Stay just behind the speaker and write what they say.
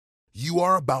You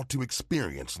are about to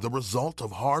experience the result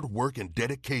of hard work and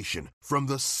dedication from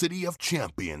the City of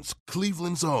Champions,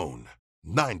 Cleveland's own,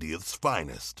 90th's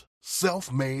finest.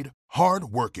 Self-made,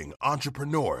 hard-working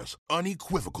entrepreneurs,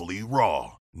 unequivocally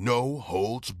raw, no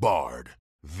holds barred.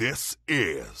 This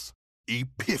is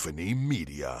Epiphany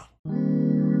Media.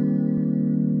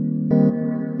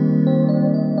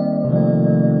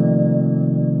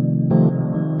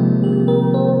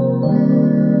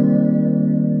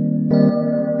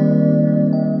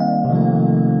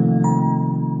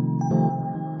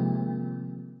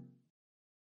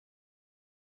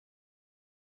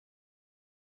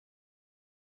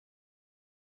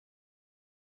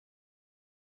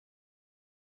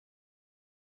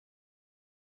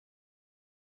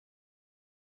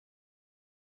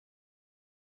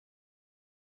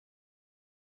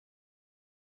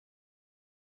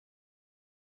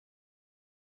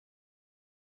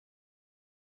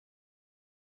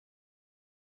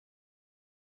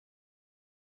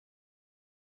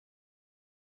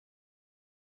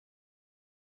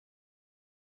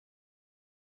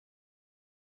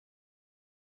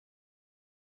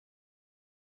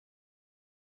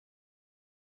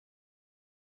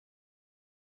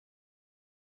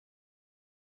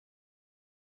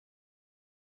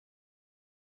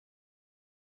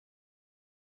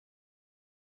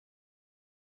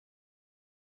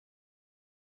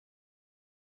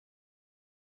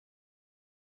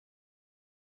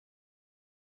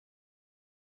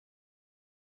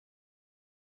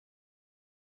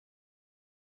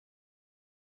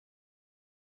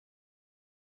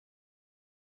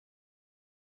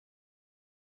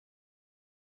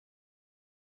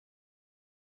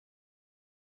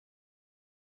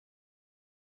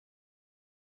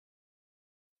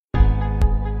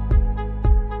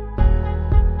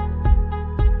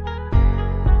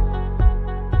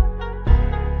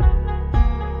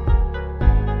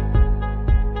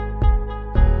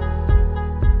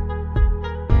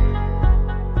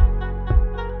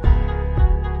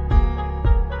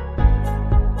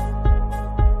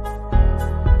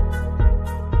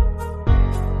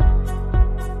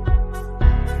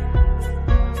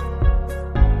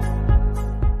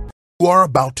 You are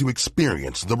about to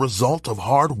experience the result of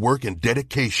hard work and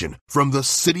dedication from the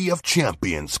City of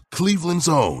Champions, Cleveland's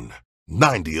own,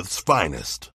 90th's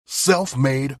finest.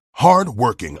 Self-made,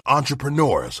 hard-working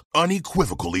entrepreneurs,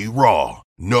 unequivocally raw,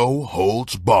 no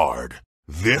holds barred.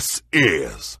 This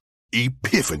is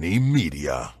Epiphany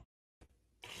Media.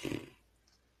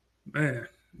 Man,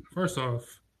 first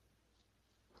off,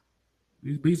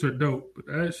 these beats are dope, but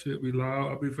that shit be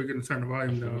loud. I'll be forgetting to turn the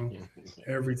volume down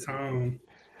every time.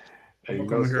 I'm gonna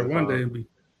come in here one day and be,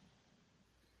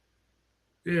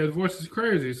 his voice is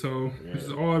crazy. So This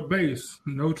is all bass,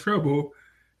 no treble,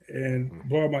 and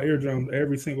blow out my eardrums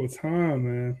every single time,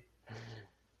 man.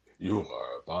 You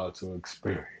are about to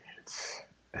experience.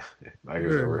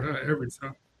 Every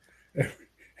time.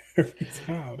 Every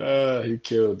time. He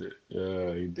killed it.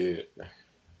 Yeah, he did.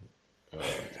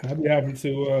 I be having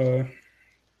to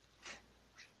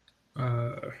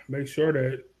make sure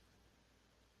that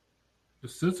the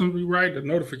system be right, the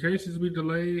notifications be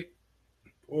delayed.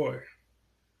 Boy,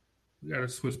 we gotta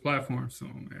switch platforms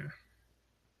soon, man.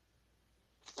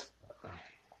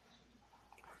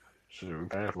 Shit, we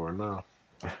paying for it now.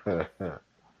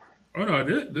 Oh no,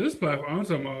 this platform I'm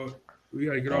talking about. We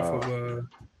gotta get off of the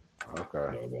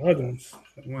other ones,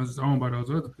 the ones that's owned by those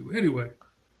other people. Anyway,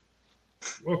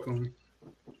 welcome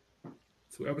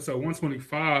to episode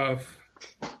 125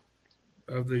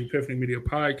 of the Epiphany Media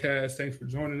Podcast. Thanks for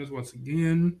joining us once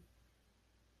again.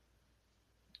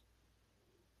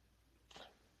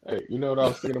 Hey, you know what I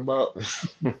was thinking about?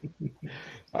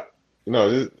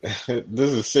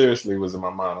 This is seriously was in my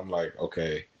mind. I'm like,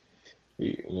 okay,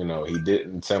 he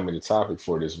didn't tell me the topic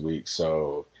for this week,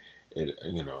 so it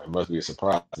must be a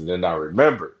surprise. And then I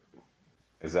remembered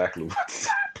exactly what the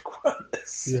topic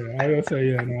was. Yeah, I gotta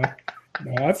say,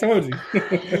 no, I told you.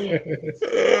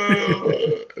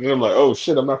 And I'm like, oh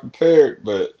shit, I'm not prepared,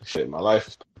 but shit, my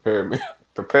life prepared me.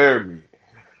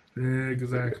 Yeah,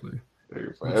 exactly.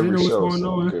 For every show, what's going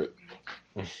on? Good.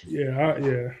 Yeah,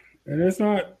 and it's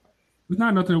not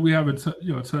nothing that we haven't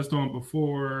touched on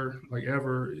before, like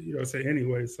ever, say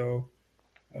anyway. So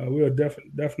we'll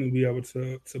definitely be able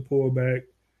to pull back,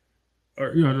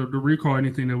 or to recall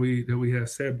anything that we had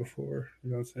said before.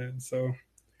 You know what I'm saying? So,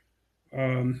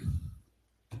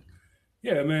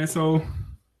 yeah, man. So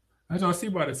as y'all see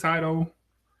by the title,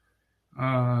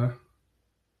 I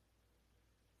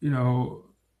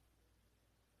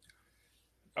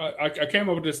came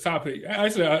up with this topic.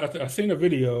 Actually, I seen a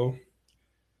video,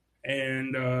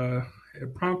 and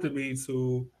it prompted me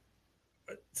to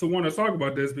want to talk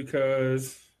about this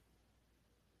because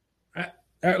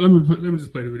let me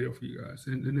just play the video for you guys,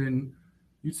 and then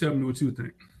you tell me what you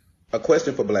think. A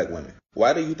question for black women.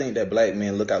 Why do you think that black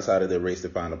men look outside of their race to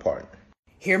find a partner?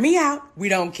 Hear me out. We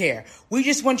don't care. We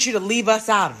just want you to leave us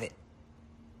out of it.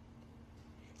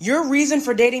 Your reason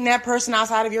for dating that person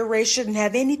outside of your race shouldn't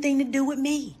have anything to do with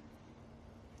me.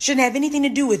 Shouldn't have anything to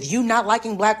do with you not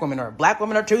liking black women, or black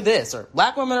women are too this, or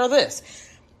black women are this.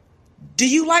 Do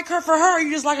you like her for her, or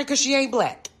you just like her because she ain't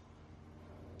black?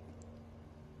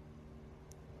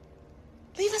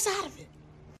 Leave us out of it.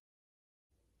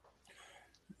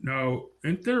 No,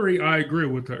 in theory, I agree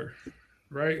with her,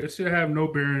 right? It should have no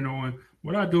bearing on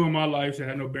what I do in my life. Should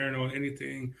have no bearing on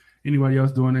anything anybody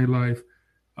else do in their life.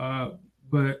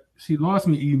 But she lost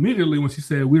me immediately when she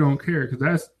said we don't care, because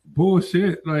that's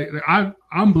bullshit. Like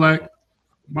I'm black,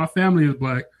 my family is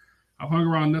black. I've hung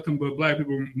around nothing but black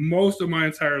people most of my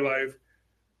entire life,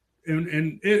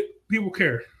 and people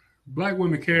care. Black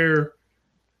women care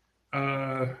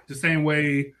the same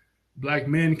way black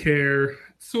men care,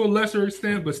 to a lesser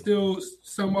extent, but still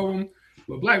some of them.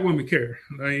 But black women care.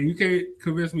 Like, you can't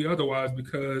convince me otherwise,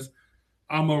 because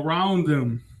I'm around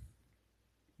them.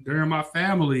 They're in my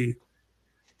family.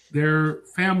 They're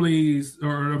families,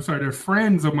 or I'm sorry, they're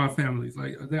friends of my families.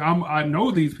 Like, I know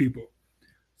these people.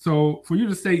 So for you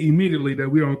to say immediately that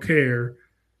we don't care,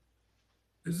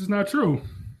 this is not true.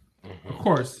 Mm-hmm. Of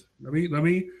course, let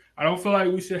me. I don't feel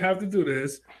like we should have to do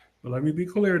this. But let me be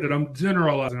clear that I'm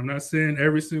generalizing. I'm not saying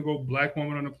every single black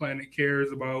woman on the planet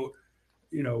cares about,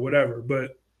 whatever.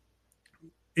 But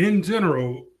in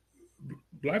general,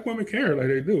 black women care like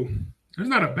they do. It's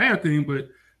not a bad thing, but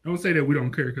don't say that we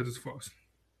don't care, because it's false.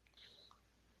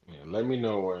 Yeah, let me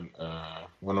know when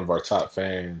one of our top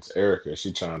fans, Erica,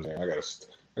 she chimed in. I got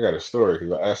a story,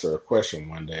 because I asked her a question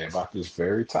one day about this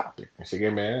very topic, and she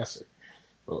gave me an answer.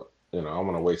 But I'm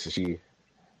gonna wait till she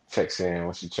checks in.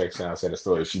 When she checks in, I'll say the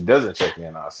story. If she doesn't check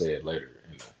in, I'll say it later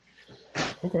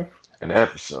in the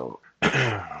episode.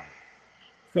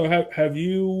 So have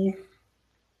you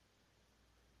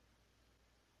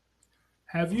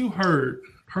heard,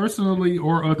 personally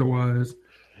or otherwise,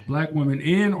 black women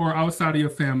in or outside of your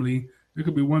family? It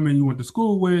could be women you went to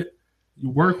school with, you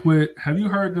work with. Have you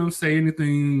heard them say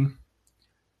anything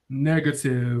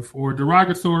negative or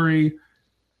derogatory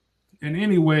in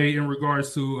any way in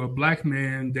regards to a black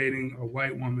man dating a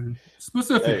white woman,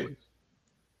 specifically?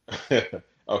 Hey.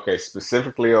 Okay,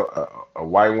 specifically a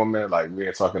white woman, like we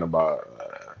ain't talking about,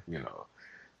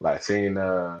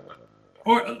 Latina.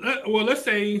 Or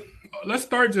let's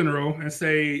start general and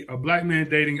say a black man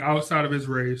dating outside of his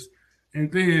race,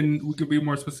 and then we could be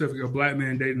more specific, a black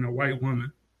man dating a white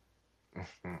woman.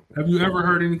 Have you ever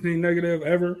heard anything negative,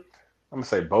 ever? I'm going to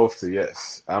say both to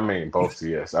yes. I mean, both to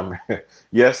yes. I mean,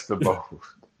 yes to both.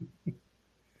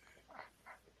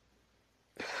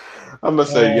 I'm going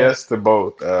to say yes to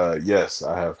both. Yes,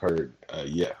 I have heard.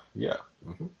 Yeah.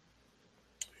 Mm-hmm.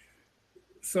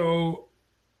 So,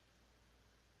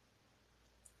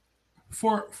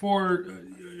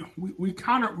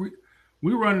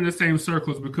 we run in the same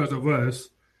circles because of us.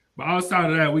 But outside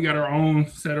of that, we got our own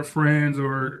set of friends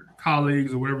or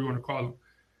colleagues or whatever you want to call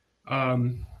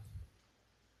them.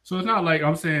 So it's not like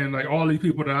I'm saying like all these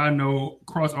people that I know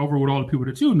cross over with all the people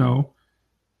that you know,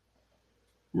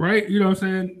 right? You know what I'm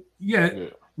saying? Yeah.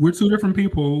 We're two different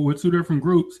people with two different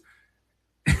groups,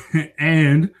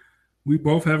 and we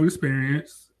both have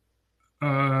experience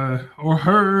or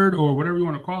heard or whatever you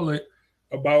want to call it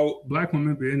about black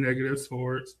women being negative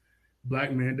towards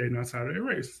black men dating outside of their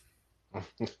race.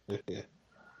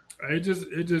 It just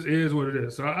is what it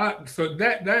is. So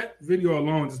that video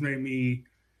alone just made me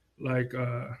like,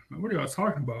 what are y'all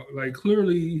talking about? Like,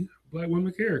 clearly black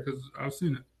women care, because I've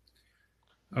seen it.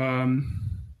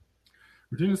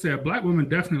 Virginia said black women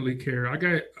definitely care. I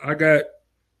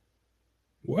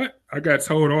got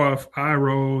told off, eye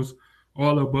rolls,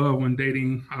 all above when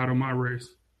dating out of my race.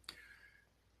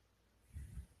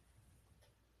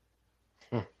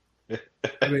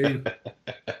 I mean,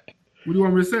 what do you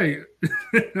want me to say?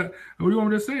 What do you want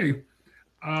me to say?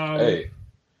 Hey,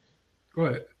 go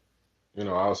ahead. I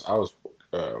was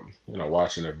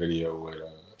watching a video with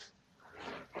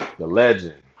the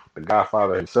legend, the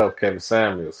Godfather himself, Kevin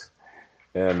Samuels,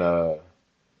 and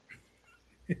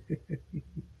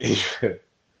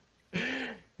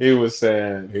he was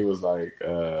saying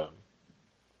that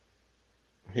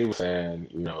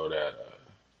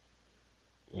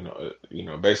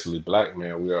basically black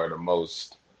men, we are the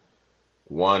most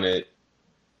wanted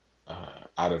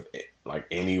out of like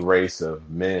any race of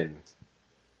men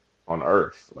on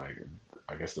earth. Like,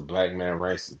 I guess the black man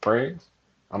reigns supreme.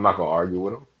 I'm not gonna argue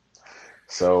with him.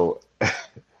 So,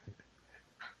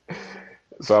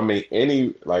 so I mean,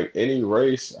 any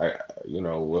race,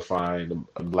 will find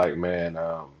a black man.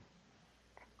 I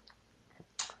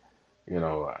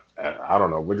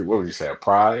don't know. What would you say? A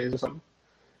prize or something?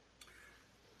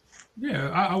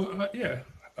 Yeah, yeah.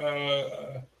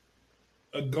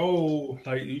 A goal,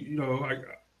 like like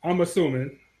I'm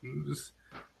assuming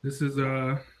this is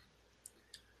out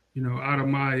of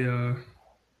my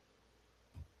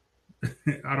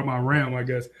out of my realm, I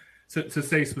guess, to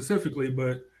say specifically,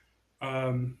 but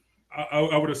I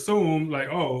would assume like,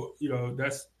 oh,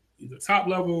 that's either top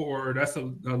level or that's a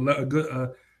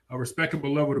good a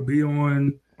respectable level to be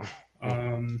on.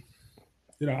 I'm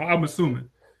assuming.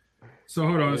 So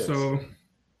hold on. Yes. So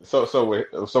So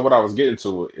what I was getting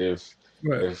to, if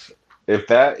if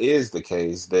that is the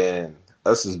case, then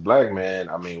us as black men,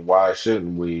 I mean, why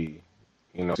shouldn't we,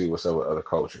 see what's up with other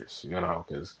cultures?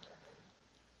 Because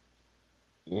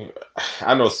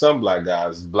I know some black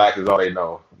guys, black is all they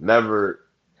know, never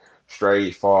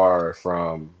stray far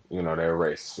from their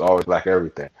race. It's always black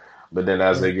everything. But then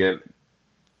as they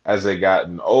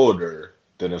gotten older,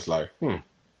 then it's like,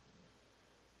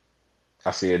 I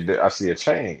see a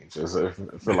change. I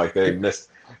feel like they missed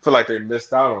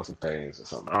out on some things or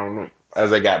something. I don't know. As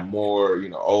they got more,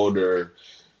 older,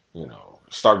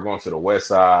 start going to the west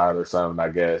side or something, I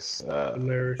guess.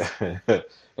 Hilarious.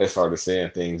 They started seeing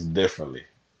things differently.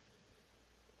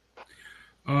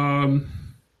 Man,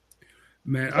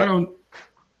 I don't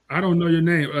know your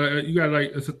name. You got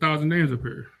like it's 1,000 names up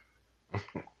here.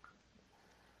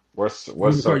 What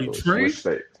circles? Which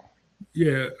state?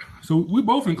 Yeah, so we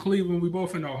both in Cleveland. We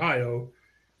both in Ohio.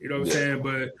 You know what I'm saying?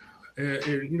 But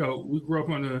we grew up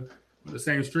on the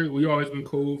same street. We always been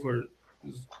cool for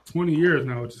 20 years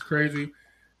now, which is crazy.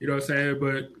 You know what I'm saying?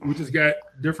 But we just got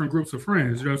different groups of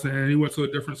friends. You know what I'm saying? He went to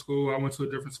a different school. I went to a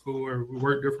different school, or we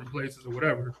worked different places or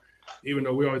whatever. Even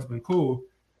though we always been cool.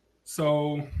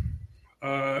 So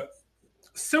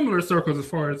similar circles as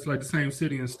far as like the same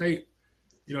city and state.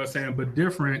 You know what I'm saying? But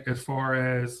different as far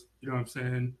as what I'm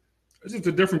saying. It's just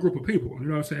a different group of people. You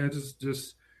know what I'm saying?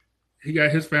 Just he got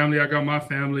his family, I got my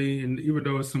family, and even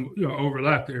though it's some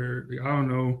overlap there, I don't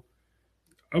know.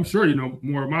 I'm sure you know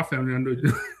more of my family than I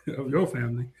know of your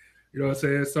family. You know what I'm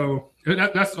saying? So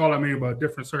that's all I mean about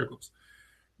different circles.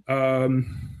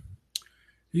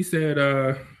 He said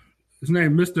his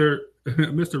name Mr.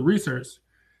 Research.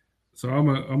 So I'm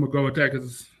gonna go with that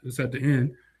because it's at the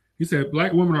end. He said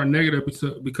black women are negative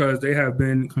because they have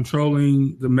been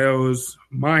controlling the male's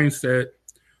mindset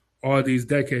all these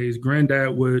decades.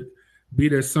 Granddad would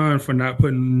beat his son for not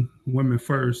putting women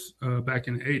first back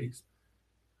in the 80s.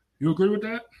 You agree with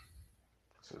that?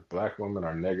 So black women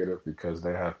are negative because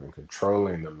they have been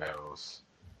controlling the males.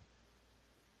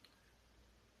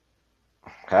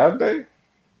 Have they?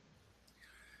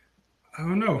 I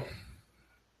don't know.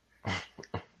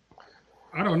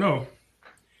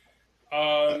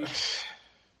 I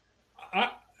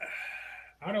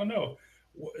don't know,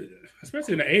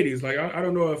 especially in the 80s. Like I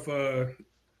don't know if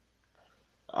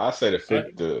I say the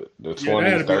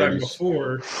 20s, 30s,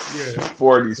 before,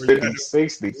 40s,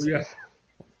 50s,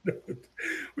 60s.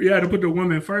 We had to put the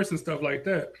women first and stuff like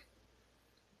that.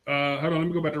 Hold on, let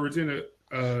me go back to Regina.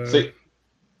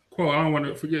 Quote, I don't want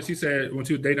to forget. She said when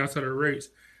she was dating outside of the race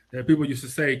that people used to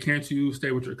say, "Can't you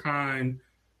stay with your kind?"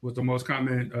 was the most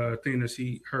common thing that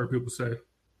she heard people say.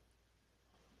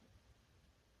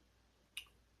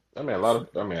 I mean, a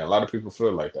lot of people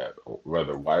feel like that,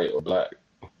 whether white or black.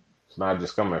 It's not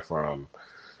just coming from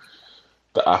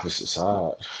the opposite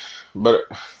side, but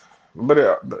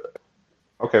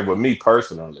okay. With me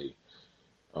personally,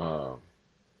 I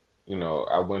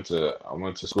went to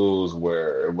schools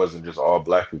where it wasn't just all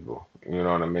black people. You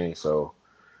know what I mean? So,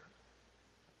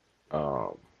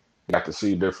 got to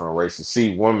see different races,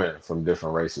 see women from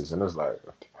different races, and it's like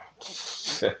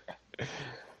the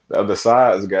other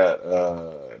side's got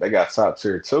they got top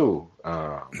tier too.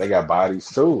 They got bodies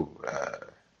too.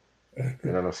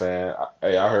 You know what I'm saying?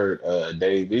 I heard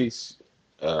Dave East,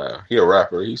 he a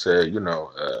rapper. He said,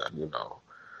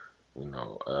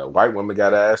 white women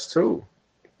got ass too.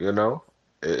 You know,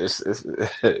 it's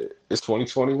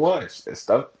 2021.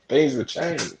 Things have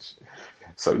changed.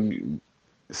 So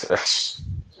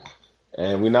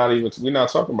and we're not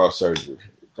talking about surgery.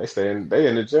 They in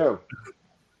the gym.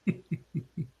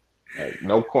 Like,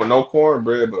 no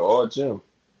cornbread, but all gym.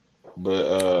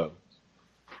 But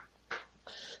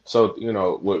so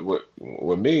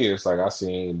with me, it's like I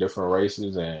seen different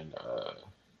races, and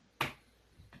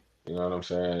you know what I'm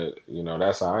saying.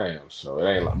 That's how I am. So it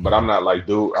ain't. But I'm not like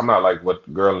what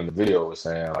the girl in the video was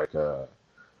saying. Like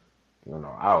You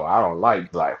know, I don't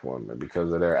like black women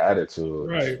because of their attitude and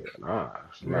Right. shit. Nah,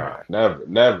 Right.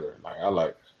 never. Like I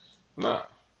like, nah,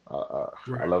 I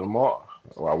Right. love them all.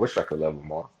 Well, I wish I could love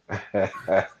them all.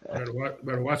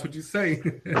 Better watch what you say.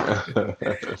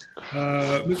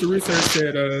 Mr. Research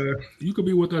said, you could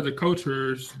be with other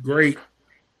cultures, great.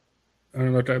 I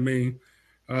don't know what that means.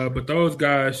 But those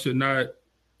guys should not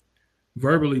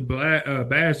verbally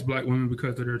bash black women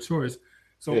because of their choice.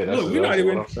 So Yeah, that's look, we're not exactly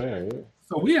what even. I'm saying. Yeah.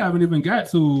 So we haven't even got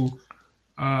to,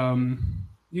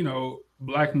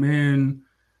 black men,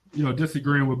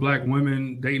 disagreeing with black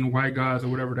women, dating white guys, or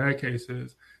whatever that case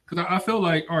is. Because I feel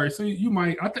like, all right, so you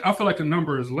might. I feel like the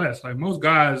number is less. Like most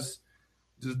guys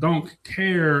just don't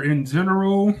care in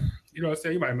general. You know what I'm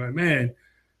saying? You might be like, man,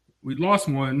 we lost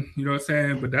one. You know what I'm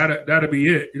saying? But that'll be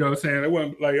it. You know what I'm saying? It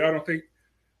wasn't like I don't think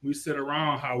we sit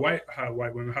around how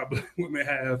black women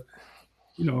have,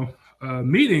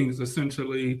 meetings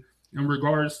essentially in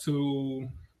regards to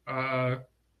the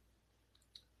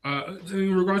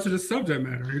subject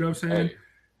matter. You know what I'm saying? Hey,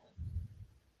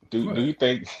 do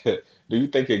you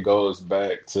think it goes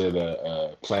back to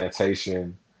the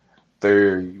plantation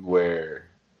theory where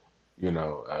you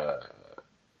know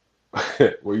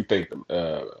where you think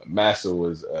the master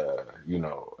was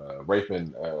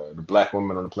raping the black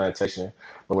woman on the plantation,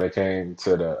 but when it came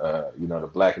to the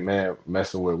black man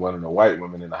messing with one of the white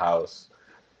women in the house,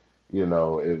 it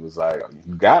was like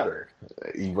you got her.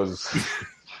 He was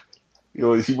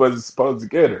he wasn't supposed to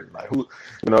get her. Like who,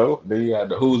 then you had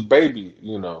the whose baby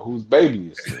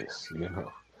is this,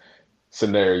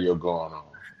 scenario going on.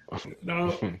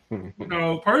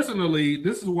 No, personally,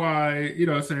 this is why,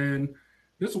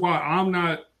 this is why I'm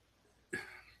not,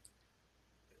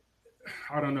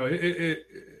 I don't know.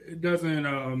 It doesn't, I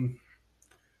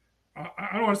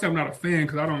don't want to say I'm not a fan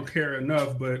because I don't care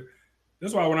enough, but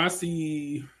that's why when I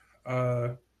see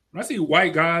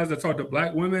white guys that talk to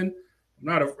black women,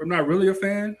 I'm not really a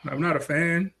fan. I'm not a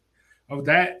fan of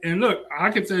that. And look, I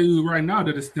can tell you right now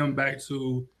that it stemmed back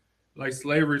to like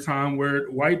slavery time where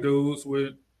white dudes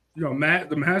would, the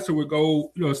master would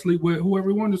go, sleep with whoever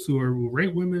he wanted to or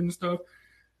rape women and stuff.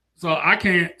 So I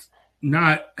can't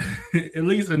not at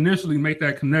least initially make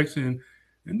that connection.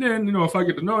 And then, if I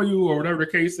get to know you or whatever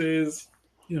the case is,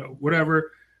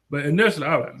 whatever. But initially,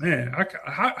 I was like, man,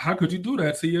 how could you do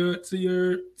that to your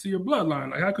bloodline?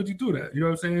 Like, how could you do that? You know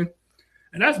what I'm saying?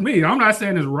 And that's me. I'm not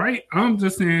saying it's right. I'm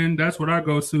just saying that's what I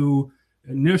go to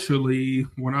initially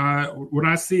when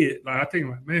I see it. Like I think,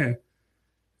 like, man,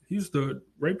 he used to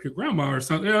rape your grandma or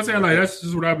something. You know what I'm saying? Like that's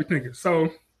just what I be thinking. So,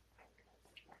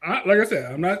 like I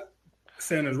said, I'm not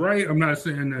saying it's right. I'm not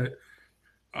saying that.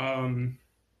 I'm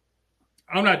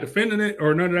not defending it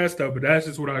or none of that stuff. But that's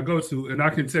just what I go to, and I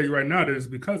can tell you right now that it's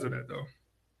because of that, though.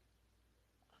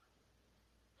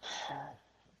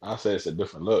 I'll say it's a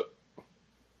different look.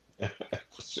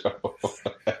 For sure.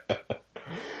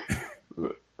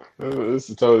 It's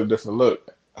a totally different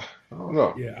look. I don't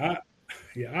know. I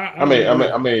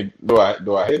mean, do I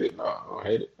hate it? No, I don't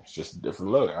hate it. It's just a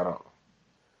different look. I don't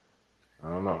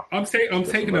know. I'm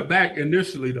taking it back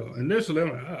initially though. Initially,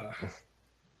 I'm like,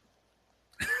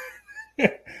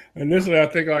 Initially, I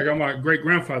think like I'm my great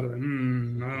grandfather. I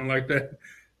don't like that.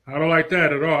 I don't like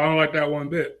that at all. I don't like that one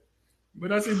bit.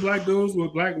 But I see black dudes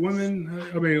with black women.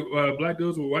 Black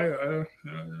dudes with white.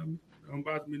 Don't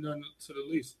bother me none to the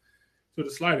least, to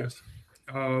the slightest.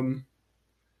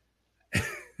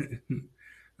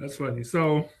 That's funny.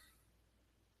 So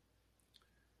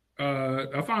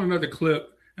I found another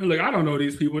clip, and look, I don't know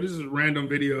these people. This is random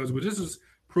videos, but this is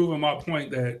proving my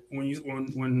point that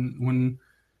when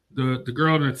the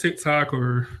girl in the TikTok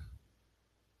or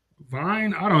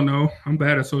Vine, I don't know. I'm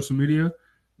bad at social media.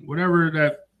 Whatever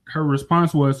that her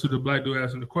response was to the black dude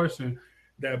asking the question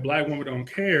that black women don't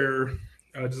care,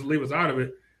 just leave us out of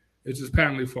it. It's just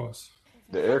patently false.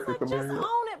 The Erica come just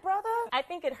own it, brother. I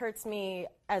think it hurts me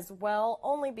as well,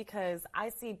 only because I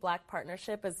see black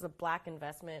partnership as a black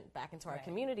investment back into our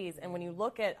communities. And when you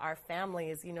look at our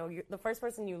families, the first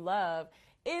person you love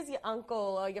is your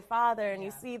uncle or your father, and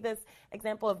you see this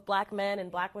example of black men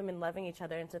and black women loving each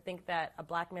other, and to think that a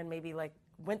black man maybe like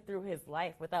went through his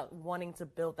life without wanting to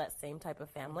build that same type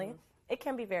of family, it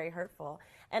can be very hurtful.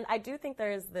 And I do think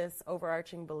there is this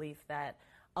overarching belief that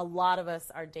a lot of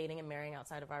us are dating and marrying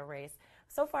outside of our race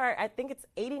So far, I think it's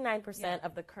 89%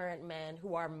 of the current men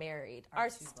who are married are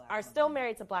still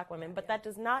married to black women, but that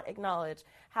does not acknowledge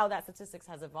how that statistics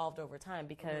has evolved over time,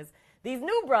 because these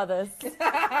new brothers,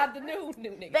 the new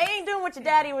niggas, they ain't doing what your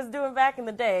daddy was doing back in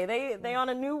the day. They on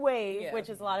a new wave, which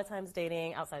is a lot of times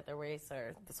dating outside their race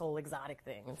or this whole exotic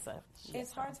thing and stuff.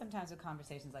 It's hard sometimes with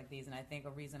conversations like these, and I think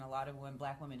a reason a lot of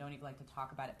black women don't even like to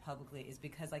talk about it publicly is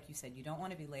because, like you said, you don't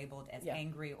want to be labeled as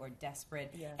angry or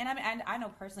desperate. Yeah. And I know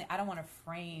personally, I don't want to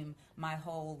frame my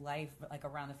whole life like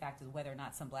around the fact of whether or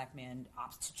not some black man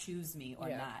opts to choose me or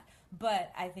not.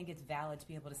 But I think it's valid to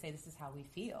be able to say this is how we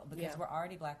feel, because we're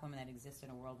already black women that exist in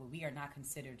a world where we are not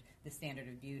considered the standard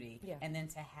of beauty. Yeah. And then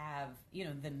to have,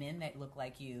 the men that look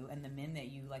like you, and the men that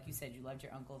you, like you said, you loved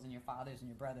your uncles and your fathers and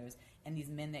your brothers, and these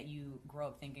men that you grow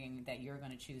up thinking that you're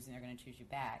going to choose and they're going to choose you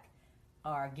back,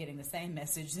 are getting the same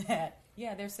message that,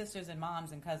 their sisters and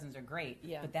moms and cousins are great,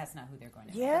 but that's not who they're going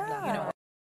to have.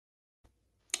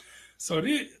 So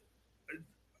these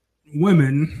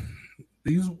women,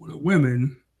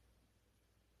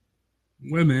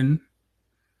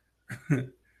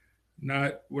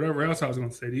 not whatever else I was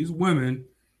going to say, these women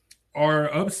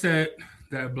are upset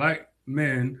that black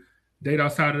men date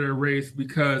outside of their race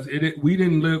because we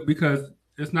didn't live, because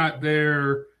it's not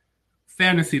their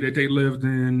fantasy that they lived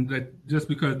in, that just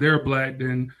because they're black,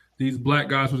 then these black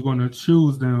guys was going to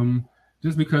choose them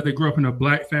just because they grew up in a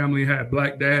black family, had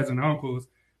black dads and uncles,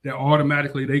 that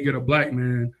automatically they get a black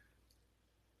man.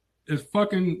 It's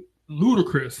fucking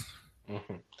ludicrous.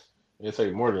 Mm-hmm. It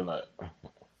takes more than that.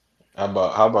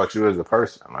 How about you as a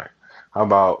person? Like, how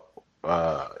about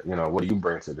what do you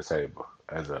bring to the table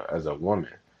as a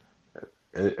woman?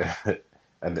 At the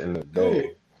end of the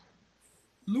day,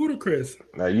 ludicrous.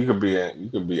 Now you could be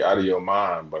out of your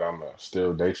mind, but I'm gonna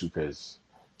still date you just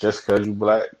because you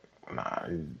black. Nah,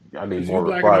 I need more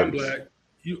requirements.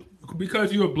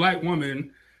 Because you're a black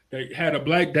woman that had a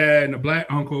black dad and a black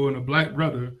uncle and a black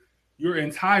brother, you're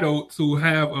entitled to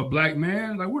have a black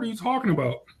man? Like, what are you talking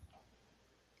about?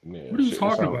 Yeah, what are you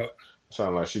talking about?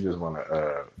 Sound like she just want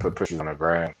to put pictures on the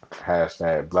gram,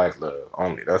 #Black Love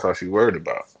only. That's all she worried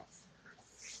about.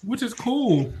 Which is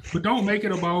cool, but don't make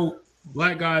it about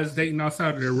black guys dating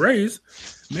outside of their race.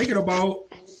 Make it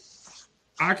about,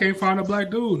 I can't find a black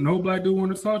dude. No black dude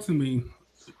want to talk to me,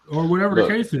 or whatever the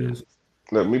case is.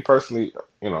 Look, me personally,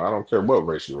 I don't care what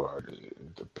race you are.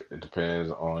 It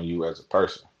depends on you as a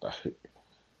person.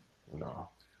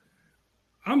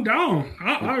 I'm down.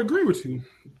 I agree with you,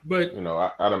 but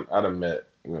I done met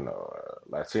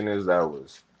Latinas that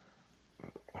was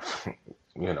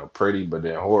pretty, but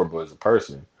then horrible as a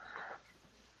person.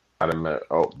 I done met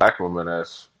black women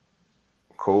that's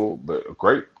cool, but a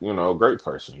great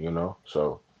person.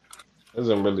 So it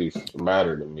doesn't really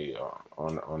matter to me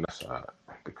on that side,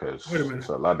 because there's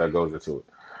a lot that goes into it.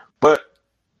 But,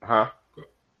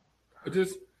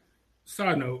 just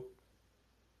side note,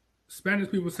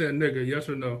 Spanish people said nigga, yes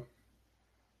or no?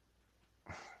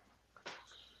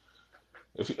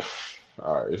 It's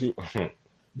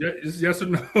yes or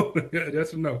no.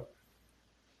 Yes or no.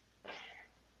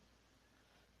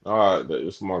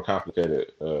 It's more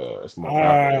complicated. It's more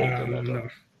complicated than that. No.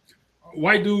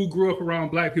 White dude grew up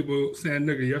around black people saying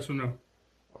nigga, yes or no?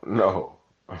 No.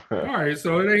 All right,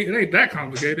 so it ain't that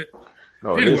complicated.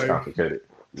 No, anyway. It is complicated.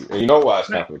 And you know why it's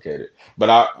complicated. But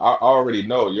I already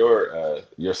know your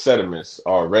sentiments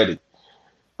already,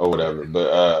 or whatever.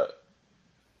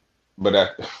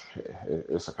 But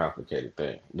it's a complicated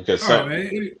thing, because but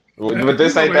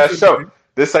this ain't that show.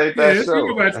 This ain't that show.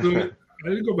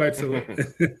 Let's go back to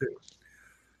it.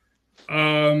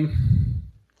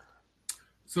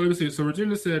 So let me see. So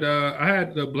Regina said, I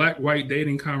had the black-white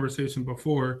dating conversation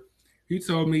before. He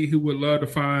told me he would love to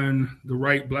find the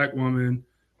right black woman,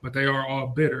 but they are all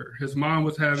bitter. His mother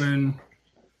was having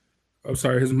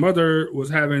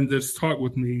this talk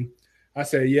with me. I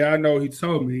said, yeah, I know. He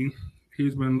told me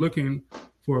he's been looking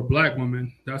for a black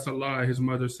woman. That's a lie, his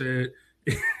mother said.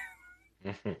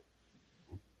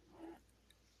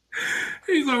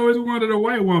 He's always wanted a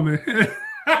white woman.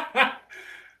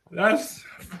 That's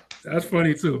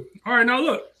funny too. All right, now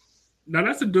look. Now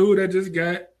that's a dude that just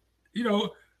got,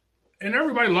 and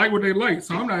everybody like what they like.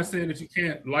 So I'm not saying that you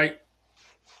can't like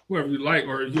whoever you like,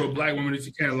 or you're a black woman that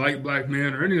you can't like black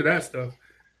men or any of that stuff.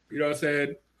 You know what I'm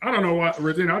saying? I don't know why,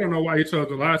 Regina, I don't know why he chose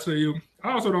to lie to you.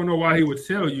 I also don't know why he would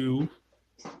tell you,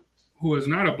 who is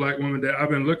not a black woman, that I've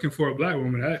been looking for a black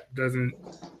woman. That doesn't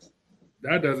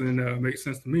make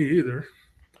sense to me either.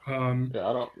 I don't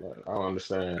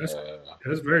understand.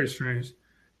 That's very strange.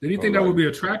 Did you think that would be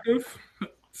attractive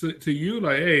to you?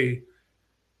 Like, hey,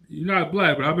 you're not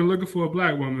black, but I've been looking for a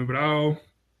black woman, but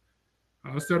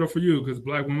I'll settle for you because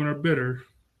black women are bitter.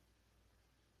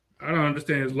 I don't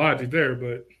understand his logic there,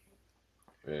 but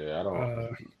yeah, I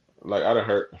don't like. I done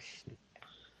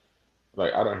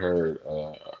heard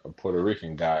a Puerto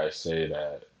Rican guy say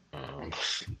that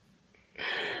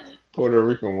Puerto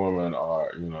Rican women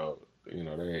are,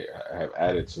 they have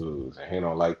attitudes, and he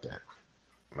don't like that.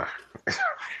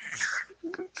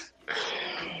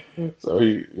 So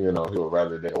he would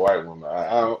rather date a white woman.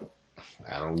 I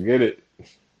don't get it.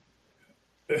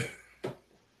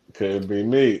 Could be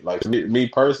me. Like me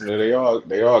personally, they all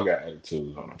got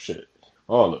attitudes on them. Shit,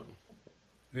 all of them.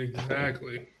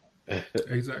 Exactly.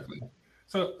 Exactly.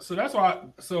 So that's why.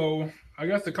 So I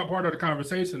guess the part of the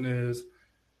conversation is,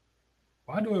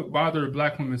 why do it bother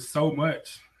black women so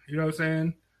much? You know what I'm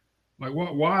saying? Like,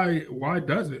 why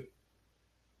does it?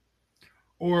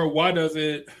 Or why does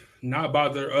it not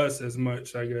bother us as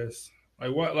much? I guess.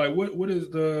 What is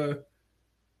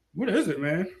it,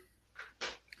 man?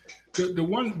 The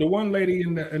one lady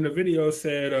in the video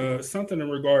said something in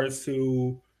regards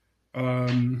to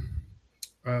the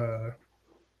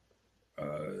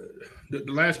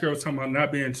last girl was talking about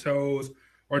not being chose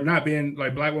or not being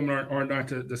like black women are not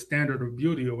the standard of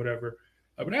beauty or whatever.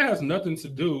 But that has nothing to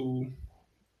do.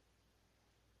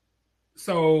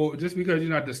 So just because you're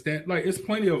not the stand, like it's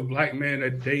plenty of black men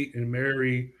that date and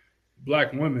marry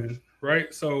black women,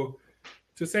 right? So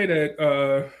to say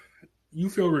that you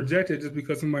feel rejected just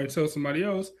because somebody chose somebody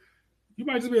else, you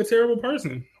might just be a terrible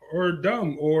person or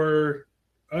dumb or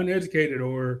uneducated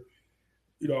or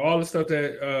all the stuff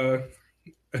that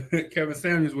Kevin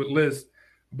Samuels would list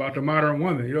about the modern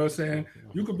woman. You know what I'm saying?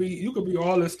 You could be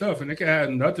all this stuff, and it can have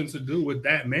nothing to do with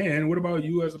that man. What about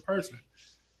you as a person?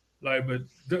 Like, but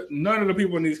none of the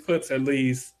people in these clips, at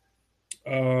least,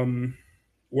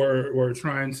 were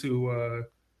trying to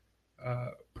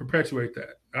perpetuate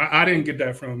that. I didn't get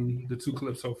that from the two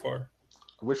clips so far.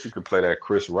 I wish you could play that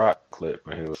Chris Rock clip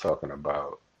when he was talking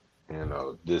about,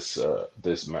 this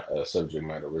subject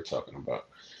matter we're talking about,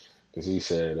 because he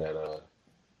said that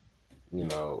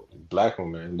black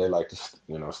women, they like to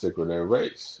stick with their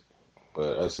race,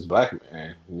 but us as black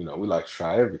men, we like to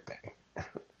try everything.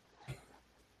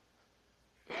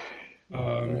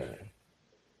 Let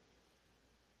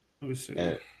me see.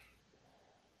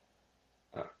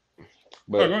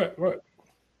 But go ahead.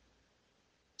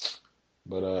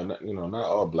 But not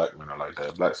all black men are like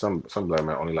that. Some black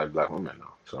men only like black women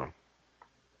though. So,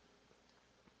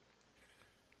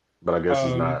 but I guess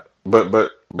it's not. But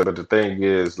the thing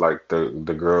is, like the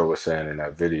girl was saying in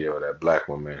that video, that black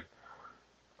women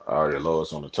are the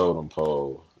lowest on the totem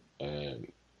pole, and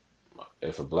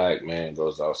if a black man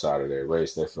goes outside of their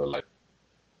race, they feel like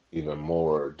even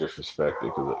more disrespected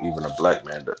because even a black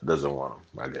man doesn't want them,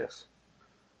 I guess.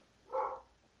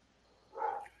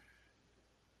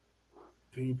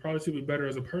 Then you probably should be better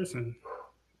as a person.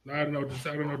 I don't know what to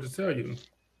tell you.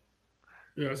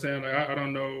 You know what I'm saying? Like I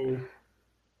don't know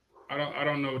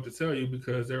what to tell you,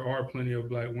 because there are plenty of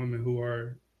black women who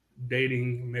are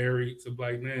dating, married to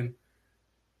black men.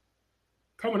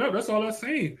 Coming up, that's all I'm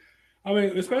saying. I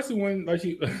mean, especially when, like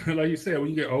you said,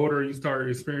 when you get older, you start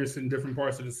experiencing different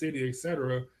parts of the city,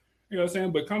 etc. You know what I'm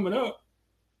saying? But coming up,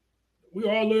 we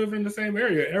all live in the same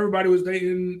area. Everybody was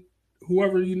dating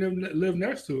whoever you live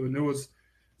next to, and there was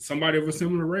somebody of a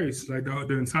similar race, like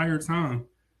the entire time.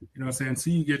 You know what I'm saying?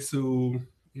 Until you get to,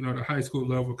 the high school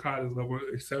level, college level,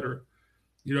 etc.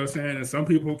 You know what I'm saying? And some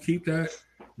people keep that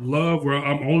love where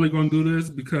I'm only going to do this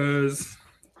because,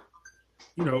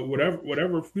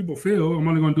 whatever people feel, I'm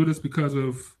only going to do this because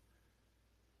of,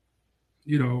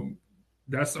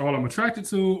 that's all I'm attracted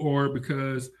to, or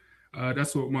because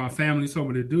that's what my family told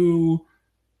me to do,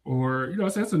 or, so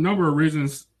that's a number of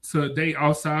reasons to date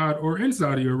outside or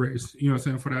inside of your race, you know what I'm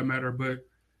saying, for that matter. But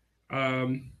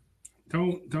don't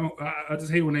I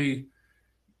just hate when they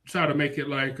try to make it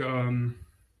like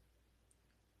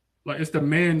it's the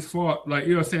man's fault. Like,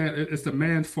 you know what I'm saying? It's the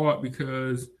man's fault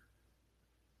because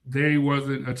they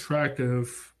wasn't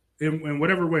attractive in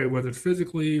whatever way, whether it's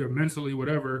physically or mentally,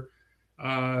 whatever,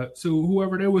 to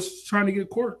whoever they was trying to get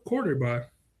courted by.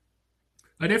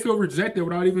 Like, they feel rejected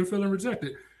without even feeling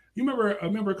rejected. I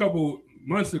remember a couple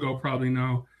months ago, probably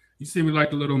now, you see me like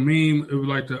the little meme. It was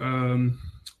like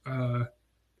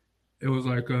it was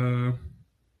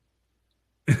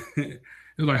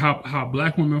like how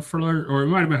black women flirt, or it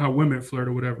might have been how women flirt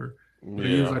or whatever. But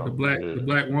it was like the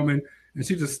black woman, and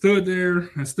she just stood there,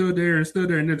 and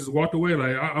then just walked away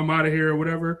like, I'm out of here or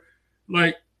whatever.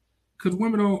 Like, because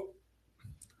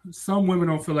some women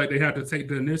don't feel like they have to take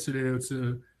the initiative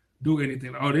to do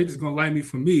anything. Oh, they just gonna like me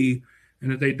for me,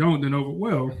 and if they don't, then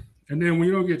well. And then when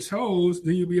you don't get chose,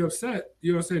 then you be upset.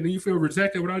 You know what I'm saying? Then you feel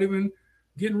rejected without even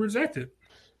getting rejected.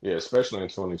 Yeah, especially in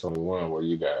 2021 where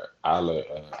you got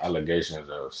allegations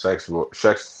of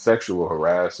sexual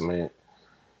harassment,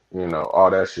 all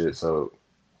that shit. So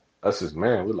us as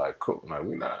men, we like, cool. Like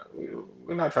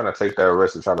we're not trying to take that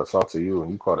risk to try to talk to you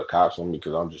and you call the cops on me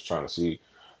because I'm just trying to see,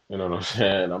 you know what I'm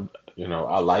saying?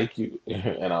 I like you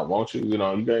and I want you. You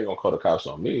ain't gonna call the cops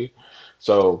on me.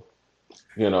 So,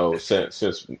 since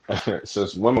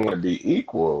since women want to be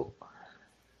equal,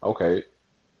 okay,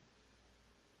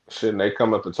 shouldn't they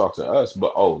come up and talk to us?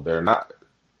 But they're not.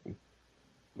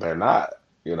 They're not.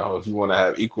 If you want to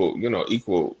have equal,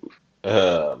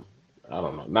 I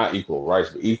don't know, not equal rights,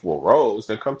 but equal roles,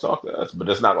 then come talk to us. But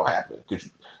that's not gonna happen because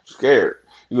you're scared.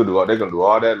 They're gonna do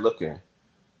all that looking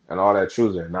and all that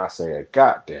choosing and not say a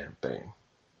goddamn thing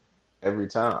every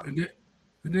time.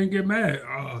 And then get mad.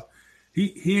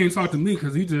 He ain't talk to me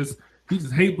because he just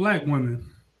hate black women.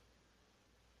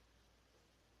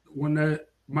 When that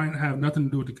might have nothing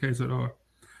to do with the case at all.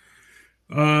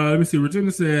 Let me see.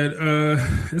 Regina said,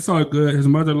 it's all good. His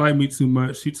mother liked me too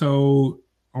much. She told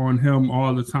on him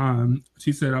all the time.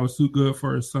 She said I was too good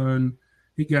for her son.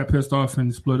 He got pissed off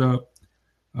and split up.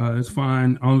 It's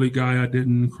fine. Only guy I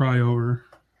didn't cry over.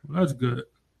 Well, that's good.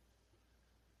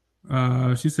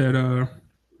 She said,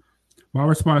 my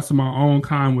response to my own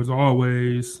kind was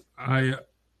always, my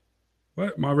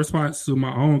response to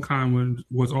my own kind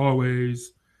was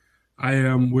always,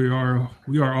 we are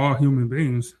all human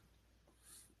beings.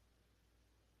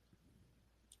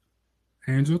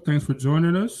 Angel, thanks for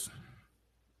joining us.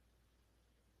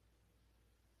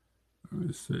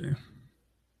 Let's see.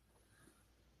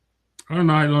 I don't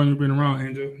know how long you've been around,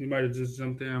 Angel. You might have just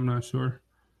jumped in. I'm not sure.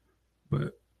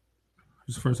 But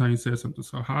it's the first time you said something.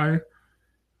 So hi.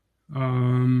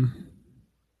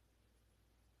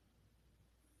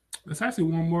 There's actually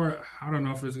one more. I don't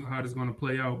know if how it's going to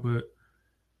play out, but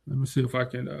let me see if I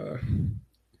can.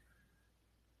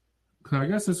 Cause I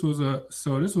guess this was a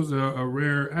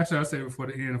rare. Actually, I'll say it before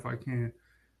the end if I can.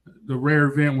 The rare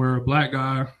event where a black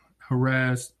guy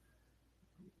harassed.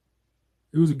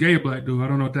 It was a gay black dude. I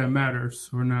don't know if that matters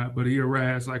or not, but he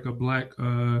harassed like a black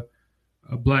dude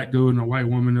and a white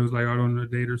woman that was like out on a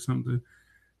date or something.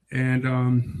 And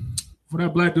for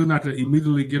that black dude not to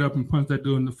immediately get up and punch that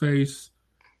dude in the face,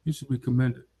 he should be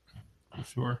commended for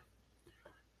sure.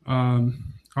 All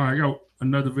right, I got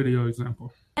another video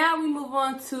example. Now we move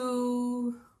on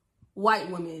to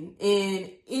white women and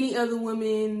any other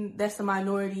women that's a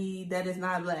minority that is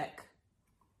not black.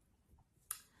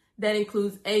 That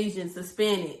includes Asians,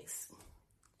 Hispanics.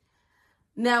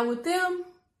 Now with them,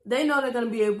 they know they're going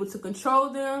to be able to control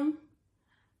them.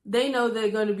 They know they're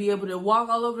going to be able to walk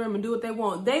all over them and do what they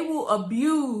want. They will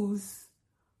abuse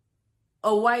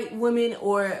a white woman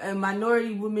or a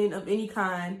minority woman of any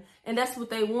kind. And that's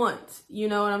what they want. You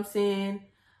know what I'm saying?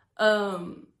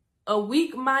 A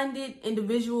weak-minded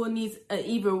individual needs an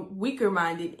even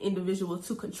weaker-minded individual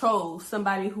to control,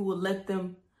 somebody who will let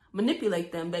them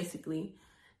manipulate them, basically.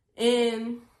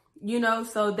 And,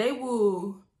 so they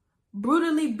will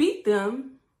brutally beat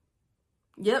them.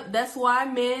 Yep, that's why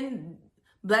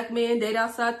black men date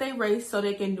outside their race so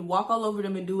they can walk all over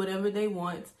them and do whatever they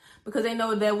want because they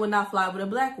know that will not fly with a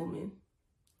black woman.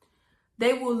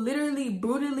 They will literally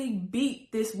brutally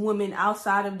beat this woman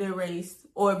outside of their race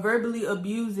or verbally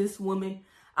abuse this woman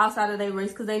outside of their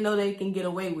race because they know they can get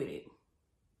away with it.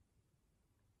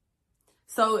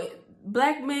 So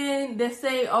black men that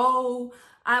say, oh,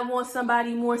 I want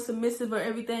somebody more submissive or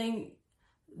everything,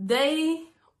 they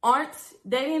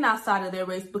ain't outside of their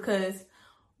race because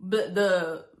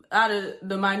the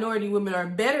minority women are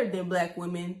better than black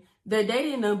women. They're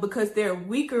dating them because they're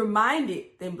weaker minded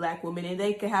than black women and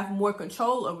they can have more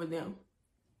control over them.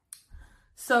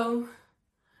 So,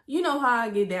 you know how I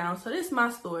get down. So this is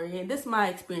my story and this is my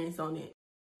experience on it.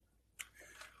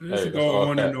 This can go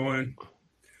on and on.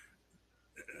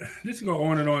 This can go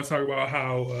on and on, talk about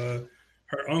how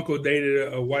her uncle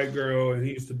dated a white girl and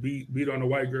he used to beat on a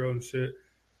white girl and shit.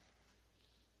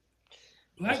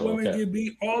 Black women get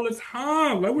beat all the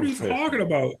time. Like, what are you talking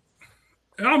about?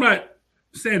 And I'm not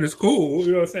saying it's cool,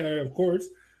 you know what I'm saying, of course.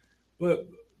 But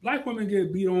black women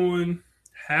get beat on,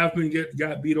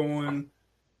 got beat on.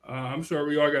 I'm sure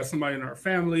we all got somebody in our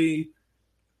family.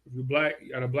 If you're black,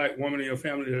 you got a black woman in your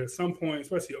family that at some point,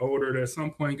 especially older, that at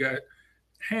some point got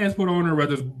hands put on her,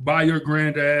 whether it's by your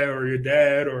granddad or your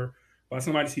dad or by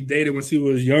somebody she dated when she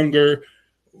was younger.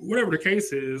 Whatever the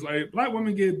case is, like, black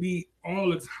women get beat all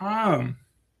the time.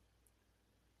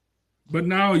 But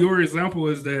now your example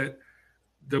is that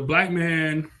the black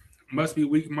man must be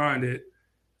weak-minded,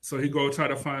 so he go try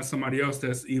to find somebody else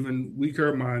that's even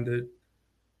weaker-minded.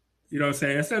 You know what I'm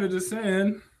saying? Instead of just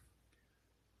saying,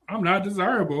 I'm not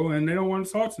desirable, and they don't want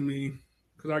to talk to me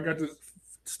because I got this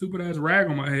stupid ass rag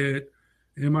on my head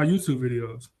in my YouTube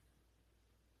videos.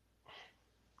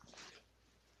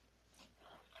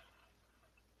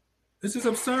 It's just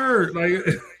absurd. Like,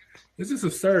 it's just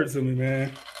absurd to me,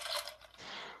 man.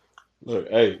 Look,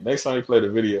 hey, next time you play the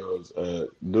videos,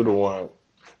 do the one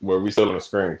where we still on the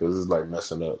screen because it's like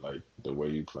messing up like the way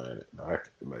you playing it.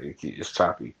 It's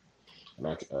choppy, and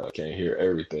I can't hear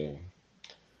everything.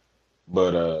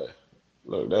 But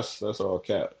look, that's all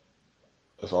cap.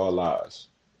 That's all lies.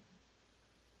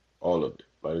 All of it.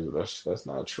 Like that's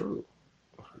not true.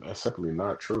 That's simply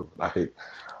not true. Like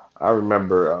I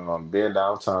remember being in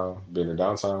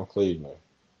downtown Cleveland.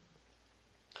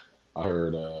 I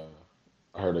heard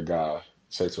a guy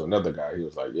say to another guy, he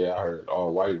was like, "Yeah, I heard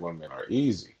all white women are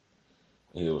easy."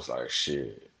 And he was like,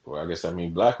 "Shit. Well, I guess that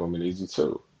means black women easy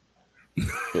too."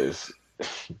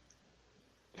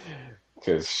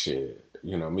 Cause shit,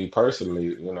 me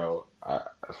personally, I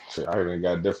even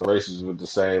got different races with the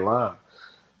same line.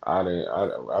 I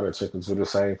didn't took them to the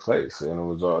same place, and it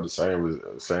was all the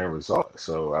same result.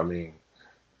 So I mean,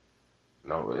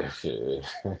 no,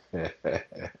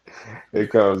 it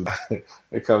comes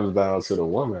down to the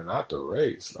woman, not the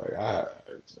race. Like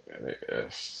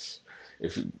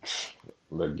if you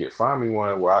find me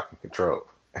one where I can control.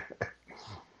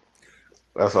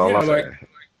 That's all I'm saying.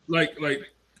 Like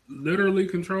literally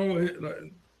control it,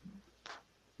 like,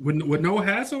 with no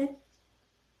hassle.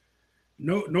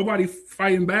 Nobody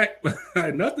fighting back.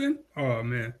 Nothing. Oh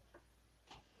man.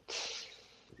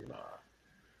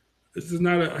 This is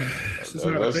not a.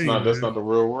 That's not the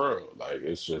real world. Like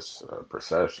it's just a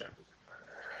perception.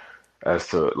 As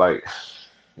to like,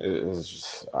 it's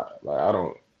just I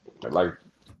don't like.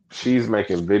 She's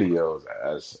making videos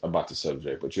about the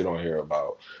subject, but you don't hear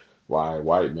about why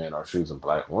white men are choosing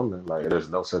black women. Like there's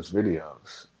no such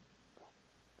videos.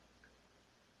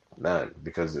 None,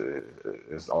 because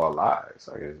it's all lies.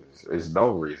 Like it's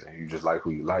no reason. You just like who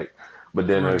you like. But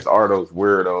then there are those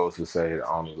weirdos who say I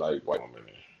only like white women.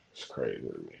 It's crazy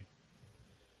to me.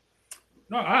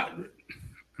 No,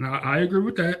 I agree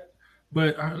with that.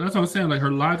 But that's what I'm saying. Like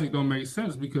her logic don't make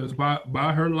sense because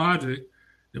by her logic,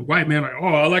 the white man like,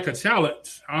 oh, I like a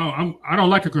challenge. I don't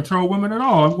like to control women at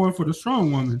all. I'm going for the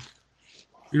strong woman.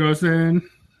 You know what I'm saying?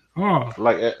 Oh,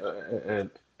 like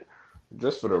and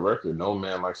just for the record, no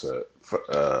man likes a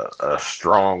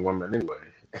strong woman anyway.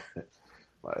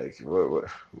 Like, who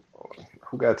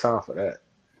got time for that?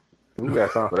 Who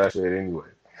got time for that shit anyway?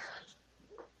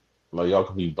 Like, y'all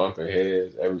could be bumping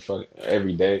heads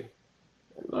every day.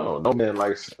 No man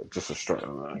likes just a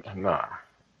strong. Nah.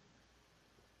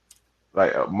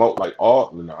 Like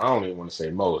all. No, I don't even want to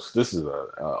say most. This is a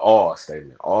all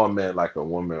statement. All men like a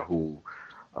woman who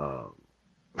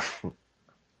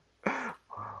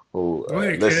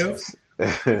listens.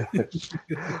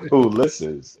 Who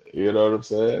listens? You know what I'm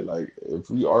saying? Like if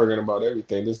we arguing about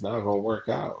everything, this not gonna work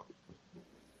out.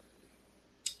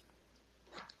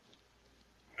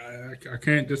 I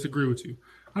can't disagree with you.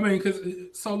 I mean,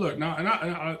 so look now, and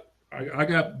I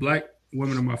got black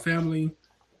women in my family,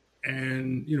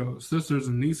 and sisters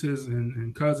and nieces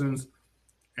and cousins,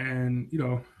 and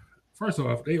first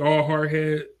off, they all hard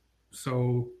head.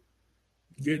 So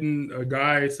getting a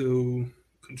guy to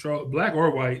control, black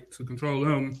or white, to control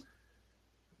them,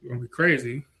 gonna be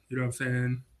crazy. You know what I'm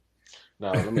saying?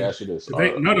 Now let me ask you this: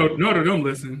 none of them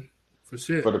listen for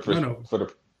shit. For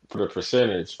the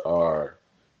percentage, are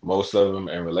most of them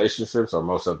in relationships or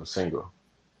most of them single?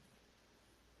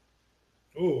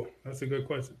 Oh, that's a good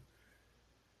question.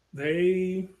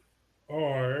 They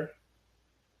are.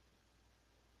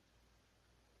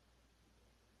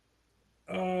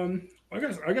 I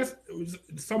guess it was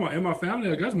someone in my family.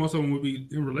 I guess most of them would be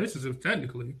in relationships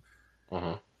technically.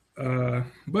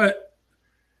 But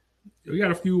we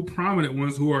got a few prominent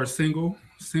ones who are single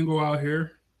out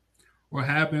here, or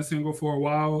have been single for a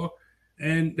while,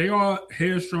 and they are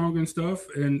headstrong and stuff.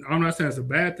 And I'm not saying it's a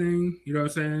bad thing, you know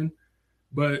what I'm saying,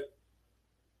 but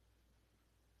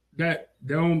that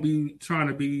they don't be trying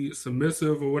to be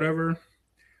submissive or whatever.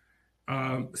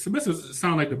 Submissive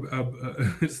sound like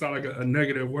a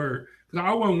negative word. Because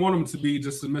I wouldn't want them to be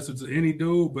just submissive to any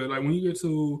dude, but like when you get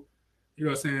to, you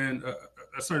know what I'm saying,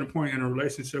 a certain point in a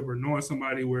relationship or knowing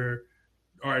somebody where,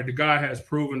 all right, the guy has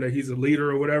proven that he's a leader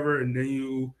or whatever, and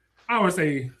then I don't want to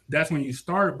say that's when you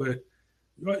start, but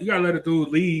you gotta let a dude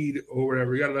lead or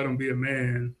whatever. You gotta let him be a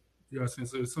man. You know what I'm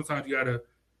saying? So sometimes you gotta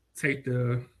take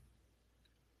the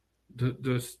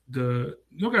you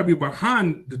don't gotta be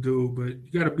behind the dude, but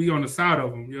you gotta be on the side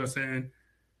of him. You know what I'm saying?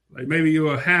 Like maybe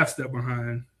you're a half step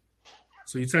behind,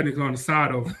 so you're technically on the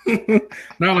side of him,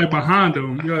 not like behind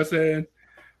him. You know what I'm saying?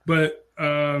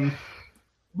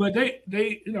 But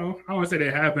they you know, I won't say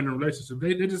they have been in a relationship.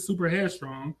 They're just super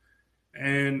headstrong,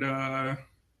 and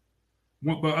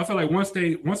but I feel like once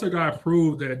a guy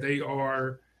proved that they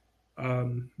are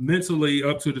mentally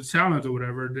up to the challenge or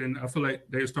whatever, then I feel like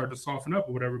they start to soften up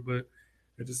or whatever. But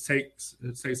it takes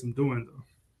some doing though.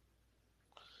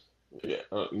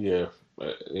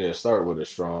 Yeah. Start with a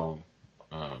strong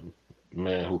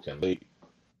man who can lead.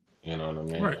 You know what I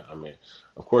mean? Right. I mean,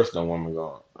 of course, no woman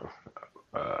gonna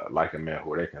like a man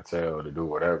who they can tell to do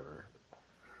whatever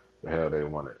the hell they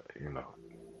want to,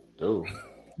 do.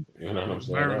 You know what I'm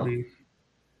saying?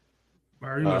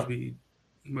 Byron, you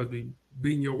must be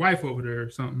beating your wife over there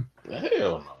or something.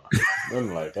 Hell no,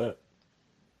 nothing like that.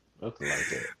 Nothing like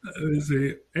that. Let's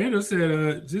see. Andrew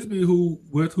said, "Just be who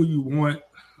you want,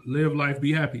 live life,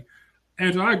 be happy."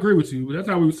 Andrew, I agree with you, but that's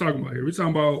not what we're talking about here. We're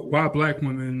talking about why black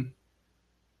women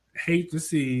hate to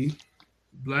see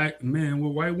black men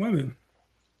with white women.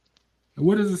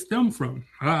 Where does it stem from?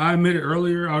 I admitted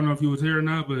earlier, I don't know if you was here or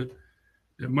not, but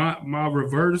my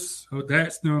reverse of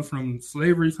that stems from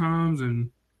slavery times and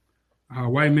how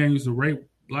white men used to rape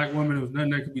black women. There was nothing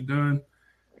that could be done.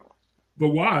 But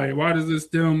why? Why does it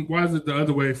stem? Why is it the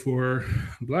other way for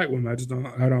black women? I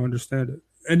don't understand it.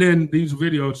 And then these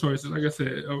video choices, like I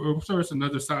said, of course,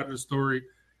 another side of the story.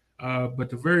 But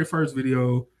the very first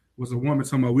video was a woman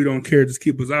talking about, we don't care, just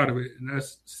keep us out of it. And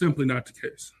that's simply not the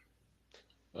case.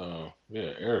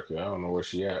 Yeah, Erica, I don't know where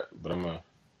she at, but I'm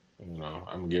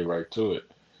gonna get right to it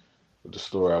with the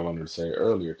story I wanted to say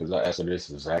earlier, because I asked her this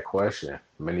exact question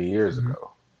many years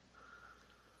ago.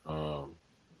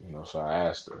 So I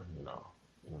asked her,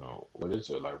 what is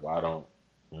it? Like, why don't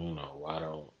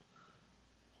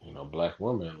black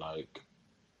women like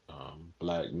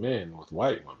black men with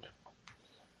white women?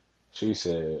 She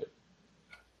said,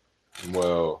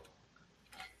 well,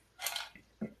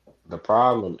 the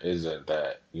problem isn't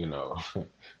that,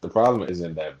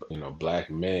 black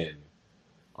men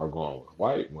are going with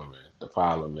white women. The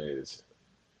problem is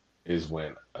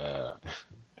when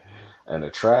an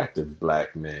attractive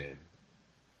black man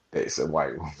dates a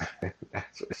white woman.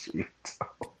 That's what she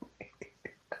told me.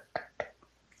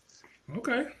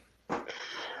 Okay.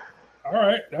 All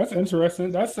right. That's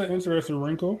interesting. That's an interesting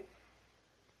wrinkle.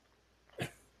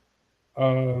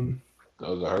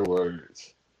 Those are her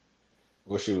words.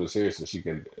 Wish she was here so she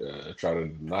could try to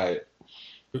deny it.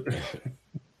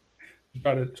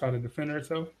 try to defend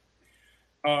herself.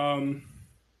 Do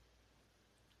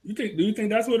you think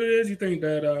that's what it is? You think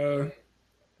that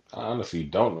I honestly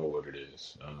don't know what it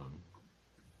is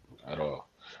at all.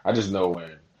 I just know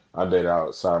when I date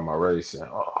outside my race and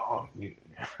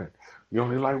you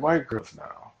only like white girls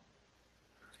now.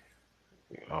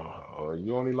 Or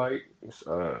you only like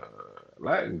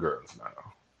Latin girls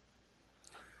now.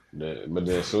 But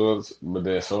then as soon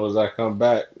as I come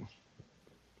back,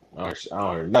 I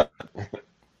don't hear nothing.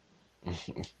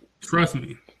 Trust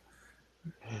me.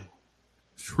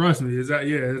 Is that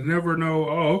it's never no.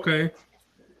 Oh, okay.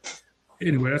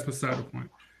 Anyway, that's beside the point.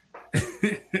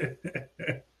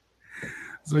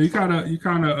 So you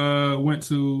kind of went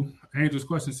to Angel's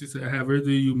question. She said, "Have either of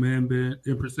you men been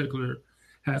in particular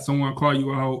had someone call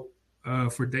you out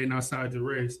for dating outside your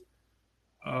race?"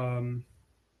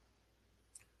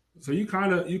 So you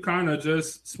kind of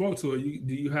just spoke to it.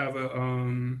 Do you have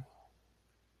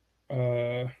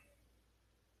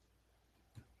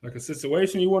like a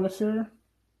situation you want to share?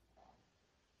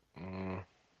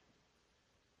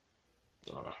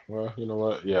 Well, you know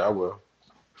what? Yeah, I will.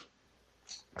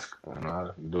 I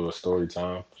do a story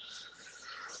time.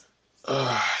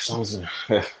 So I was in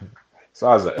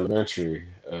elementary.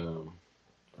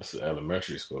 This is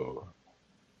elementary school.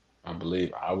 I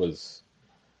believe I was.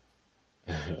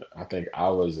 I think I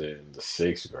was in the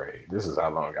 6th grade. This is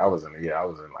how long I was in. I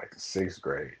was in like the 6th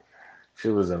grade. She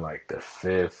was in like the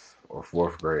 5th or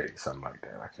 4th grade, something like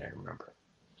that. I can't remember.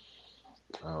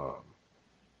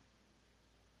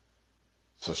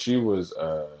 So she was,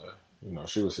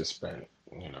 she was Hispanic.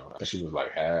 I think she was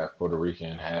like half Puerto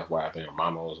Rican, half white. I think her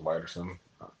mama was white or something.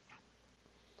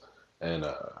 And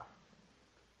I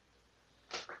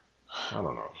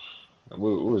don't know.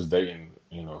 We was dating,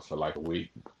 for like a week.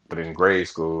 But in grade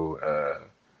school,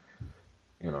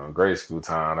 in grade school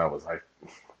time, that was like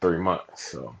 3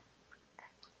 months. So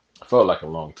it felt like a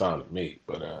long time to me.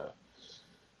 But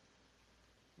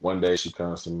one day she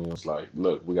comes to me and was like,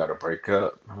 "Look, we got to break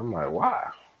up." I'm like, "Why?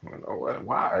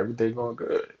 Why? Everything going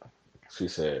good?" She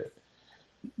said,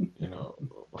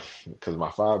 because my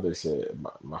father said,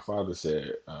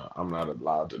 I'm not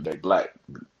allowed to date black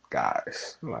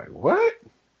guys. I'm like, what?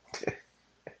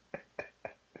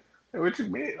 What you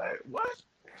mean? Like, what?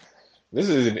 this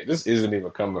isn't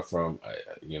even coming from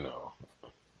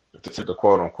to the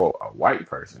quote unquote a white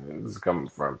person. This is coming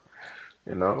from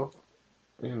you know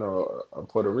a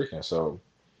Puerto Rican. So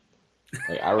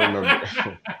like, I remember.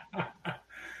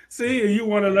 See, you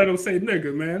want to let them say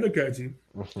nigga, man? Look at you.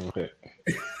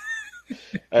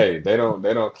 Hey, they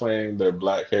don't claim their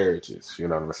black heritage. You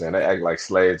know what I'm saying? They act like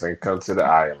slaves and come to the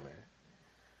island.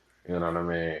 You know what I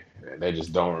mean? They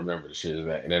just don't remember the shit of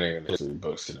that, and that ain't in the history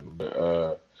books to them.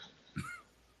 But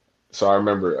so I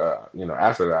remember,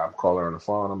 after that, I'm calling her on the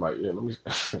phone. I'm like, yeah, let me.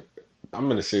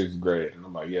 I'm in the 6th grade, and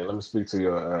I'm like, yeah, let me speak to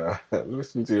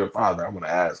your father. I'm gonna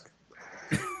ask.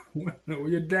 Where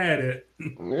your dad at?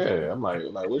 Yeah, I'm like,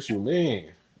 what you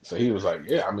mean? So he was like,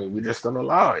 yeah, I mean, we just don't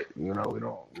allow it. We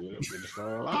just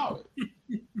don't allow it.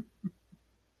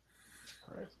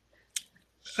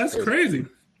 That's crazy.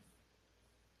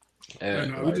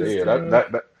 And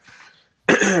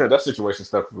that situation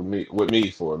stuck with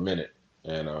me for a minute,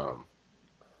 and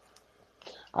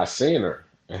I seen her.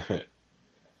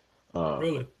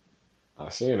 Really? I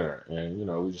seen her, and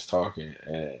we just talking,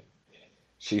 and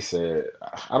she said,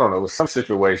 I don't know, it was some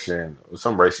situation, it was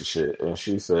some racist shit, and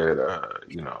she said,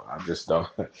 I just don't.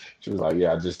 She was like,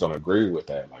 yeah, I just don't agree with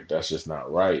that. Like that's just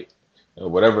not right.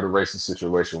 Whatever the racist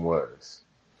situation was,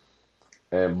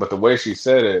 but the way she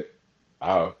said it,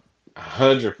 I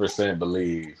 100%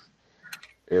 believe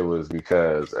it was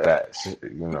because of that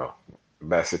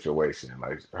situation.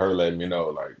 Like her letting me know,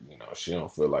 like, she didn't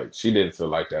feel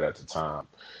like that at the time.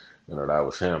 That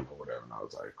was him or whatever. And I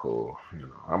was like, cool.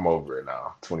 I'm over it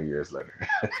now, 20 years later.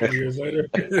 20 years later.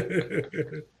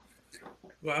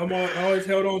 Well, I always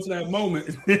held on to that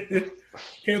moment.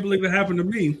 Can't believe it happened to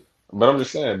me. But I'm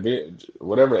just saying,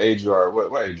 whatever age you are,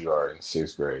 what age you are in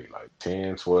 6th grade, like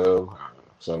 10, 12,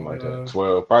 something like that.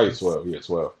 12, probably 12. Yeah,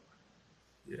 12.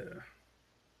 Yeah.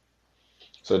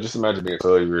 So just imagine being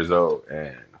 12 years old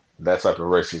and that type of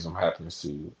racism happens to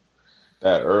you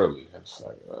that early. It's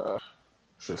like,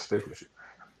 should stick with you.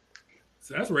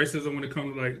 So that's racism when it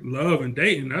comes to like love and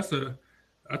dating. I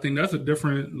think that's a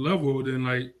different level than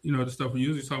like, the stuff we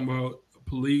usually talk about,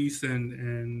 police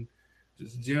and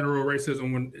just general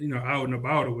racism when, out and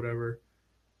about or whatever.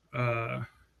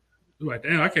 Like,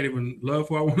 damn, I can't even love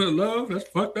who I want to love. That's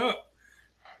fucked up.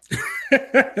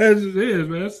 It just is,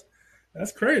 man.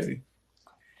 That's crazy.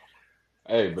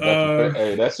 Hey, but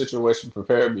that situation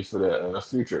prepared me for the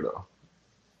future, though.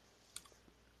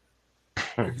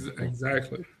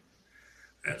 Exactly.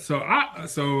 So I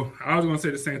was going to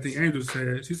say the same thing Angel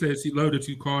said. She said she loved that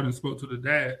you called and spoke to the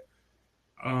dad.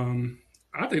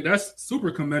 I think that's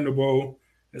super commendable,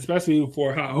 especially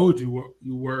for how old you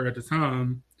were at the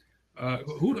time.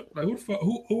 Who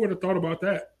would have thought about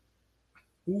that?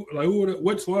 What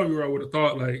 12-year-old would have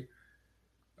thought, like,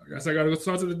 I guess I gotta go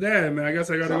talk to the dad, man. I guess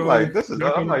I gotta go. This is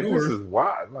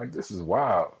wild. Like, this is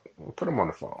wild. Put him on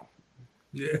the phone.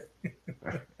 Yeah.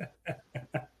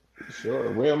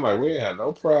 Sure. We ain't had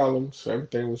no problems.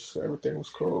 Everything was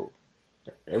cool.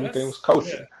 Everything was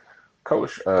kosher.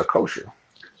 Yeah. Kosher.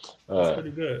 That's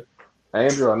pretty good.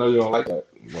 Andrew, I know you don't like that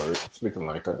word, speaking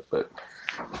like that, but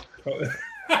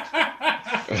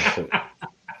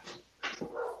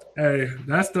hey,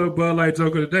 that's the Bud Light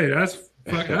joke of the day.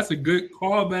 That's a good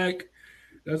callback.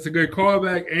 That's a good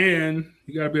callback, and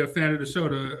you gotta be a fan of the show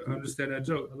to understand that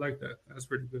joke. I like that. That's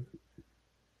pretty good.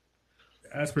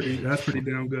 That's pretty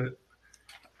damn good.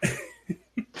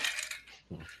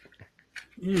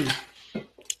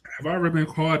 Have I ever been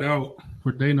called out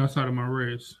for dating outside of my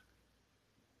race?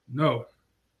 No.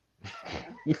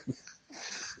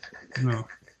 No.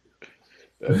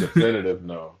 A definitive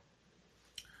no.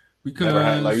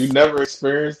 Because you never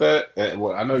experienced that.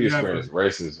 Well, I know you experienced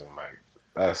racism. Like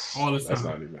that's all the time. That's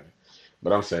not even.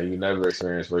 But I'm saying you never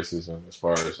experienced racism as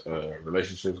far as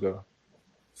relationships go.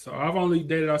 So I've only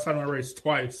dated outside of my race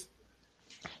twice,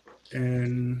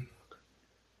 and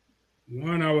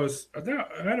one I think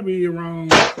I had to be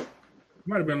around.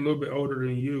 Might have been a little bit older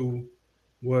than you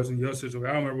was in your situation.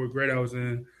 I don't remember what grade I was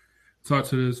in. Talked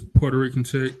to this Puerto Rican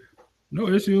chick. No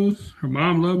issues. Her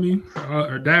mom loved me.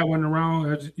 Her dad wasn't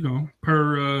around, as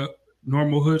per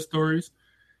normal hood stories.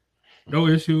 No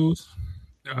issues.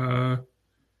 And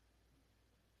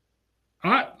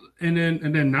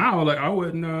then now, like I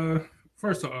wouldn't.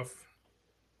 First off,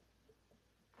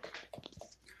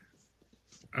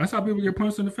 that's how people get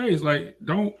punched in the face. Like,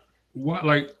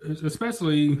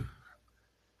 especially.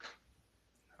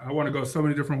 I want to go so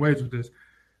many different ways with this.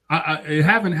 It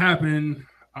haven't happened,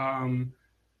 and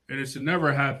it should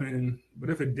never happen.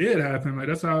 But if it did happen, like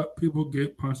that's how people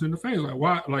get punched in the face. Like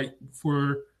why? Like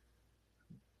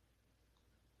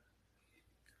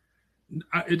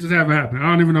It just haven't happened. I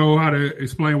don't even know how to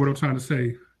explain what I'm trying to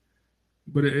say,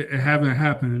 but it haven't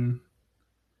happened.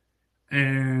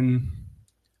 And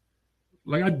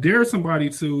like, I dare somebody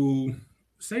to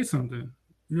say something.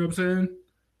 You know what I'm saying?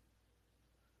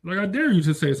 Like, I dare you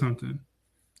to say something,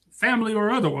 family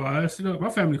or otherwise. You know, my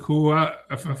family cool. I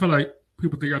feel like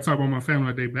people think I talk about my family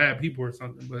like they bad people or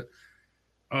something, but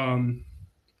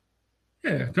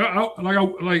yeah,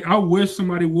 I wish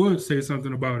somebody would say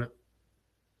something about it.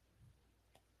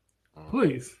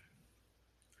 Please.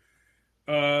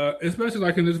 Especially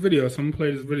like in this video. So I'm gonna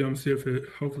play this video. I'm gonna see if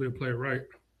hopefully it'll play it right.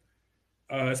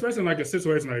 Especially in like a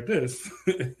situation like this.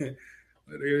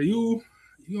 you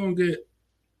gonna get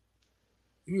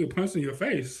punched in your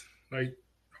face, like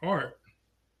hard.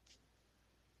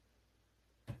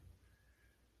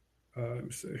 Let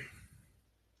me see.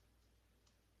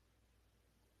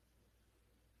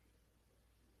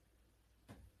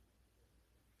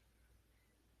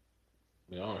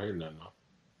 Yeah, I don't hear nothing.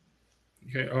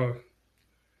 Okay.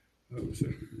 Let me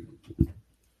see.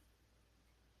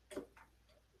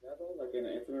 Like in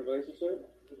an intimate relationship?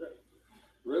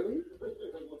 Really? Look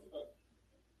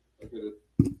at it.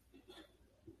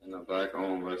 In a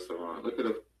black-owned restaurant. Look at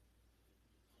it.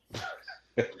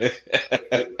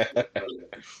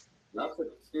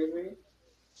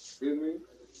 Excuse me.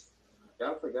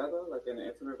 Y'all together, like in an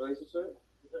intimate relationship?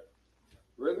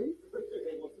 Really?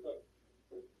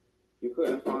 You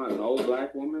couldn't find no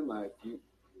black woman? Like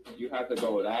you had to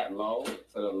go that low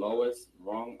to the lowest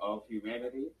rung of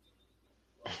humanity?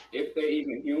 If they're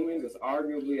even humans, it's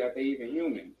arguably that they're even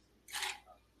humans.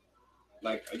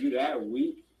 Like, are you that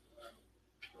weak?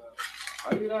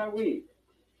 Are you that weak?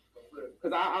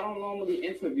 Because I don't normally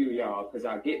interview y'all because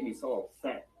y'all get me so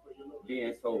upset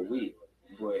being so weak.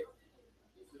 But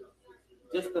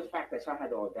just the fact that y'all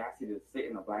had the audacity to sit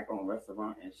in a black-owned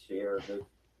restaurant and share this,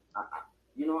 I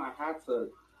had to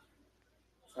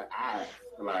ask,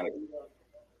 like,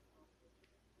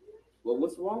 well,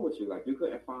 what's wrong with you? Like, you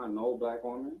couldn't find no black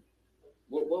woman?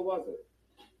 What was it?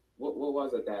 What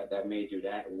was it that made you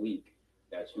that weak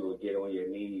that you would get on your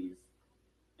knees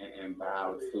and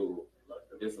bow to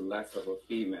this less of a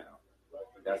female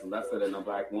that's lesser than a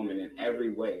black woman in every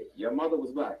way? Your mother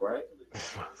was black, right?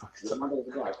 Your mother was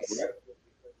black,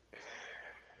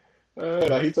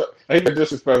 right? He been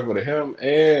disrespectful to him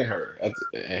and her.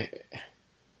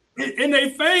 In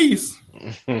their face.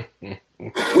 You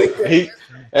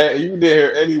didn't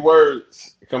hear any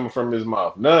words coming from his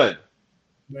mouth. None.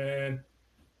 Man,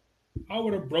 I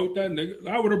would have broke that nigga.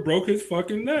 I would have broke his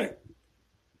fucking neck.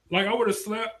 Like, I would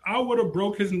have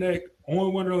broke his neck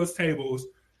on one of those tables.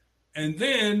 And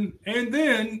then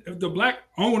if the black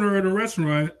owner of the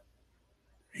restaurant,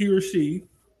 he or she,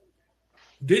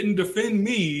 didn't defend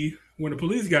me when the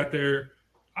police got there,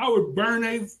 I would burn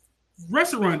a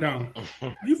restaurant down.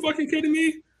 You fucking kidding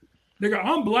me? Nigga,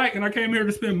 I'm black and I came here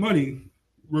to spend money,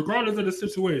 regardless of the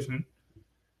situation.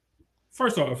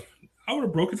 First off, I would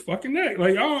have broke his fucking neck.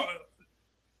 Like,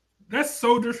 that's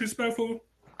so disrespectful.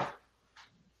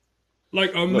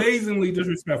 Like, amazingly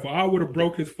disrespectful. I would have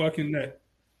broke his fucking neck.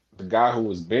 The guy who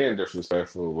was being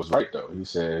disrespectful was right, though. He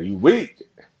said, you weak.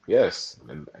 Yes.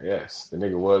 And yes, the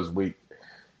nigga was weak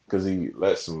because he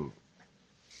let some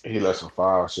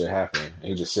foul shit happen.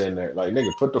 He just sitting there like,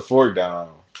 nigga, put the fork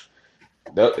down.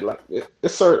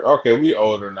 It's certain. Okay, we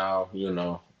older now, you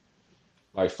know.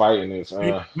 Like, fighting is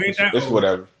it's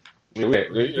whatever.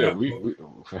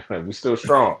 We still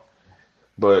strong.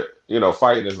 But, you know,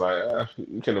 fighting is like,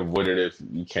 you can avoid it if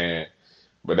you can.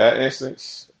 But that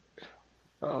instance,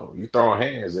 you throwing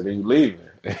hands and then you leaving.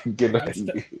 I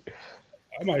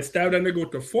might stab that nigga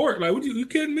with the fork. Like, you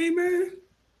kidding me, man?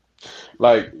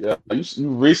 Like, you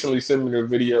recently sent me the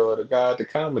video of the guy at the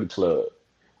comedy club.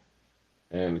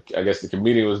 And I guess the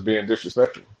comedian was being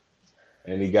disrespectful.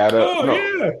 And he got up. Oh,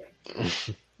 yeah.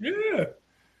 Yeah.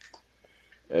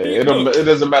 It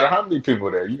doesn't matter how many people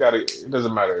there. It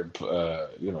doesn't matter,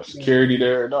 security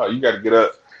there. No, you got to get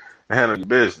up and handle your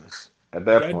business. At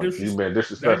that point, you've been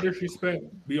disrespectful. That disrespect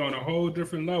be on a whole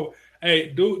different level.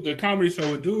 Hey, dude, the comedy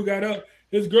show, when dude got up,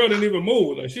 this girl didn't even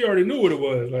move. Like, she already knew what it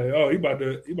was. Like, oh, he about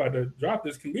to drop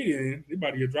this comedian. He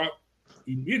about to get dropped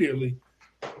immediately.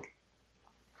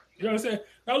 You know what I'm saying?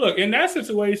 Now, look, in that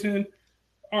situation,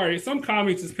 all right, some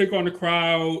comics just pick on the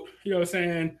crowd. You know what I'm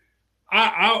saying?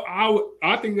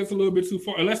 I think that's a little bit too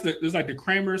far. Unless it's like the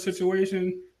Kramer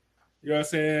situation. You know what I'm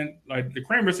saying? Like, the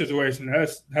Kramer situation,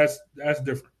 that's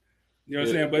different. You know what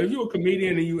I'm saying? But if you're a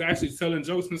comedian and you actually telling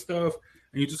jokes and stuff,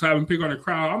 and you just having pick on the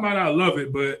crowd, I might not love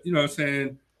it, but you know what I'm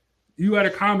saying? You at a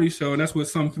comedy show, and that's what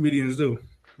some comedians do,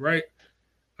 right?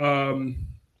 Right.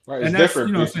 And that's, you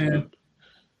know what I'm saying?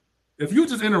 if you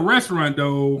just in a restaurant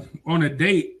though on a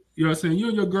date, you know what I'm saying? You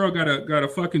and your girl got a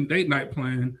fucking date night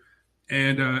plan,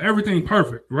 and everything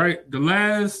perfect, right? The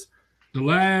last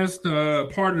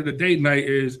part of the date night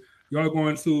is y'all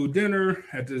going to dinner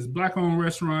at this black-owned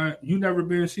restaurant. You never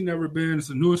been, she never been. It's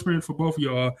a new experience for both of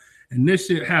y'all, and this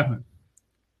shit happened.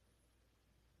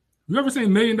 You ever seen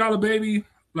 $1 Million Baby?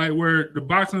 Like where the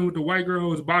boxing with the white girl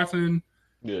was boxing,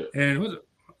 yeah,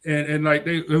 and like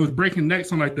it was breaking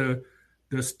necks on like the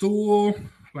stool.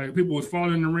 Like people was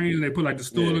falling in the ring, and they put like the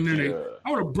stool in there.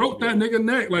 I would have broke that nigga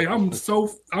neck. Like I'm so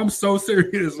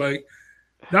serious. Like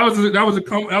that was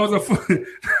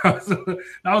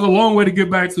a long way to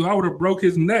get back to. I would have broke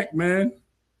his neck, man.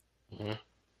 Mm-hmm.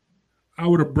 I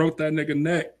would have broke that nigga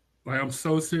neck. Like I'm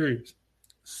so serious,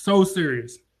 so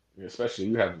serious. Especially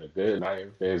you having a good night,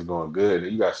 everything's going good,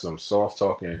 and you got some soft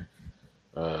talking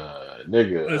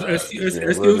nigga.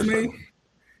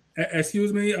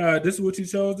 Excuse me. This is what you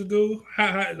chose to do.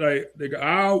 Like nigga,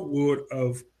 I would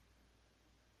have.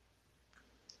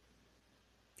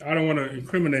 I don't want to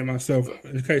incriminate myself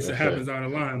in case it happens out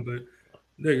of line, but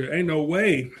nigga, ain't no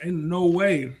way.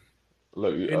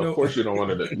 Look, of course you don't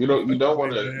want to. You don't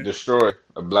want to destroy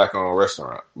a black-owned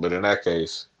restaurant, but in that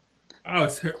case,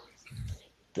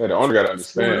 the owner got to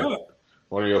understand.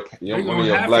 One of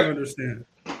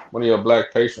your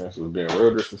black patrons was being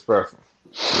real disrespectful.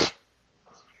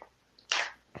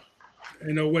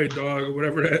 Ain't no way, dog, or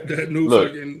whatever that new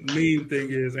fucking meme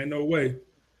thing is. Ain't no way.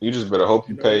 You just better hope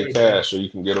you pay cash so you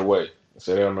can get away.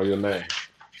 Say they don't know your name.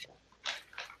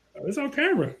 It's on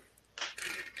camera.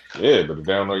 Yeah, but if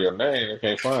they don't know your name, they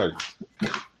can't find you.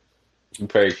 You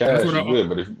pay cash, you're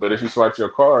good. But if you swipe your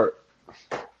card.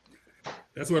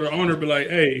 That's where the owner be like,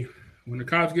 hey, when the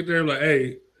cops get there, like,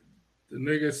 hey, the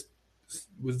nigga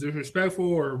was disrespectful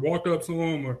or walked up to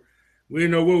him or we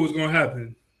didn't know what was going to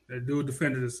happen. That dude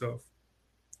defended himself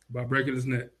by breaking his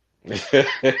neck. You know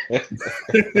what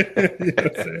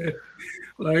I'm saying?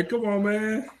 Like, come on,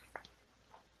 man.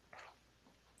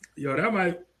 Yo, that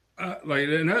might, like,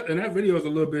 and that video is a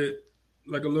little bit,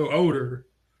 like a little older.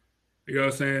 You know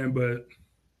what I'm saying? But,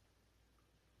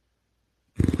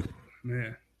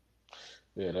 man.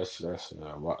 Yeah, that's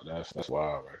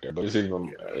wild right there. But it's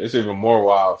even more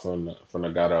wild from the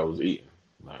guy that was eating.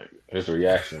 Like his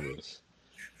reaction was.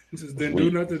 He just didn't do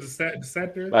nothing. Just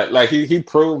sat there. Like he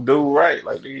proved dude right.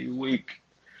 Like he weak.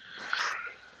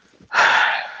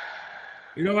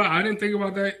 You know what? I didn't think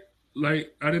about that.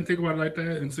 Like I didn't think about it like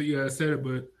that until you had said it.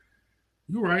 But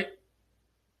you're right.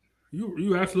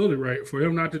 You absolutely right. For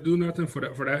him not to do nothing, for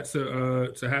that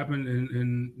to happen,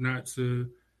 and not to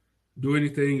do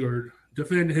anything or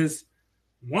defend his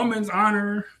woman's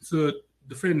honor, to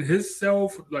defend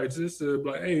himself, like just to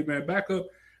like, hey man, back up.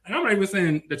 And I'm not even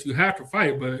saying that you have to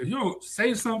fight, but if you don't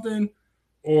say something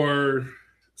or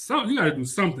something, you gotta do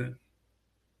something.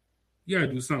 You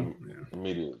gotta do something, man.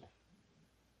 Immediately.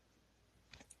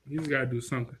 You just gotta do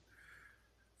something.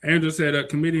 Angela said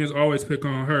comedians always pick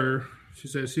on her. She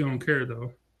said she don't care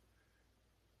though.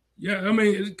 Yeah, I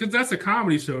mean, because that's a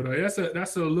comedy show though.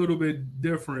 That's a little bit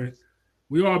different.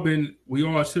 We all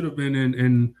should have been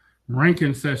in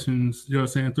ranking sessions, you know what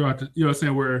I'm saying, throughout the, you know what I'm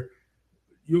saying, where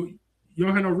you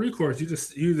don't have no recourse. You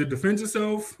either defend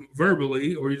yourself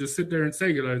verbally or you just sit there and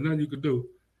say it. Like nothing you could do.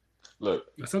 Look,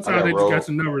 sometimes they just got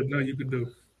some numbers, nothing you could do.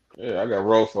 Yeah, I got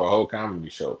rolled for a whole comedy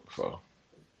show before.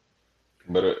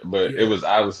 But it was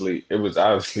obviously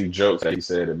jokes that he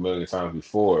said a million times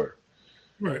before.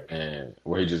 Right. And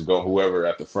where he just go whoever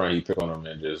at the front, he pick on them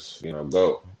and just,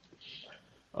 go.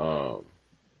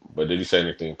 But did you say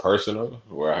anything personal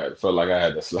where I felt like I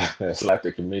had to slap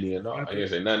the comedian? No, I didn't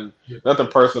say nothing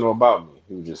personal about me.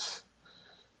 He was just,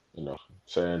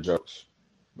 saying jokes.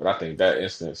 But I think that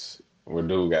instance where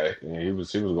dude he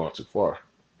was going too far.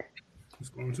 He's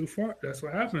going too far. That's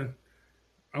what happened.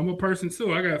 I'm a person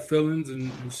too. I got feelings and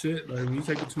shit. Like when you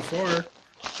take it too far,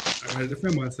 I gotta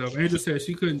defend myself. Angel said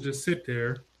she couldn't just sit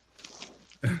there.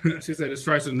 She said it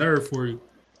strikes a nerve for you.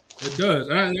 It does.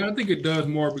 I think it does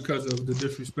more because of the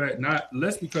disrespect,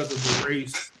 less because of the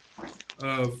race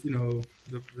of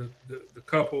the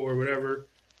couple or whatever.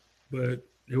 But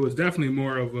it was definitely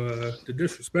more of the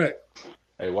disrespect.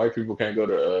 Hey, white people can't go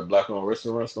to black-owned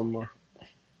restaurants no more.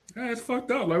 Yeah, it's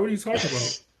fucked up. Like, what are you talking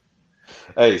about?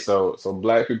 Hey, so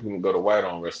black people can go to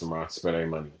white-owned restaurants, spend their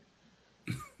money,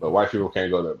 but white people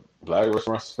can't go to black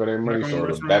restaurants, spend their money. So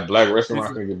that black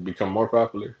restaurant can become more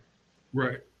popular.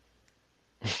 Right.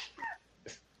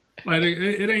 Like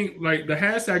it ain't like the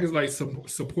hashtag is like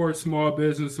support small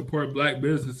business, support black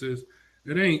businesses.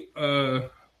 It ain't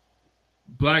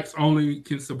blacks only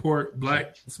can support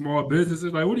black small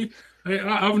businesses. Like what do you?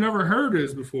 I've never heard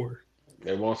this before.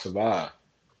 They won't survive.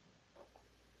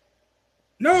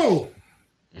 No.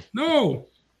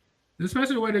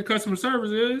 Especially the way their customer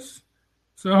service is.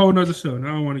 It's a whole nother show. Now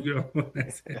I don't want to get off on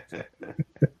that.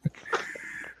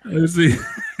 Let's see.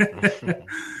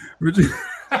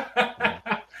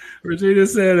 Regina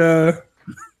said,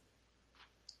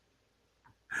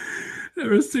 there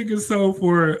was tickets sold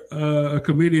for a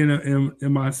comedian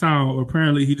in my town.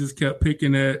 Apparently, he just kept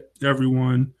picking at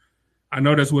everyone. I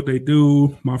know that's what they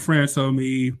do. My friend told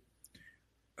me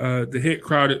the hit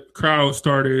crowd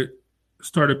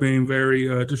started being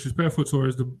very disrespectful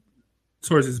towards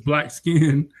his black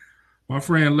skin. My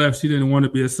friend left. She didn't want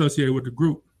to be associated with the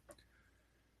group.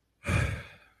 I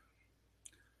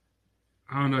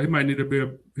don't know. He might need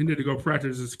to go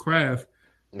practice his craft.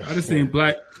 I just seen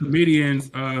black comedians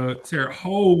tear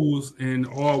holes in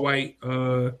all white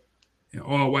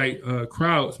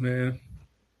crowds, man.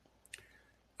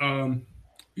 You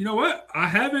know what? I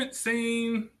haven't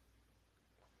seen.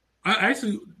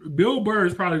 Bill Burr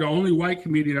is probably the only white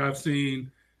comedian I've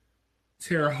seen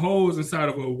tear holes inside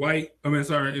of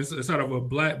inside of a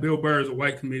black. Bill Burr is a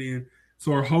white comedian,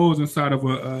 tore holes inside of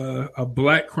a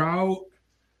black crowd.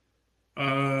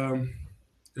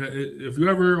 If you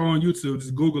ever on YouTube,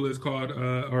 just Google it. It's called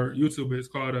or YouTube. It's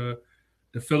called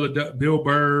Bill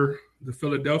Burr, the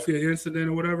Philadelphia incident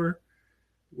or whatever.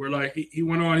 Where like he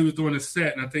went on, he was doing a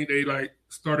set, and I think they like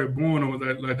started booing him with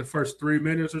like the first 3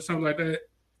 minutes or something like that.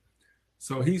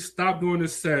 So he stopped doing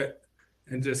his set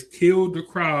and just killed the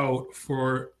crowd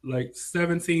for like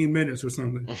 17 minutes or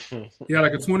something. He had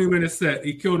like a 20-minute set.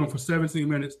 He killed them for 17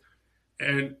 minutes,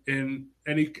 and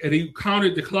he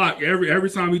counted the clock every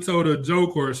time he told a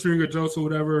joke or a string of jokes or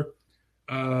whatever.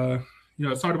 Talked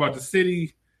about the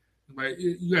city. Like,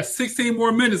 you got 16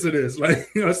 more minutes of this. Like,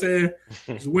 you know what I'm saying?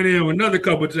 Just went in with another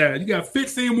couple of jabs. You got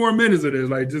 15 more minutes of this.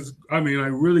 Like,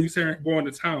 really going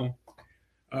to town.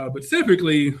 But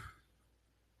typically,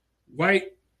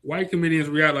 white comedians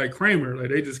react like Kramer. Like,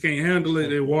 they just can't handle it.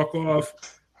 They walk off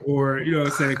or, you know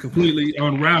what I'm saying, completely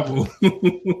unravel.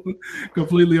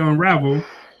 Completely unravel.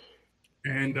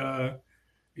 And,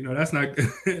 that's not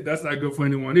good for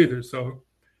anyone either. So,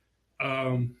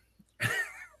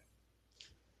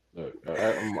 Look, I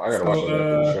gotta watch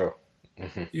that show.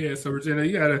 Yeah, so Regina,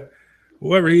 you gotta,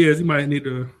 whoever he is, he might need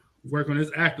to work on his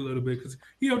act a little bit because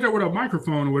he up there with a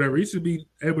microphone or whatever. He should be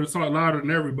able to talk louder than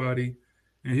everybody,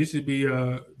 and he should be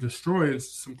destroying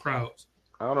some crowds.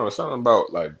 I don't know. It's something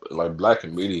about like black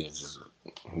comedians just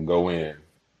go in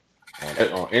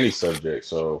on any subject.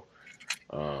 So,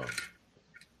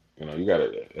 you got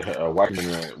a white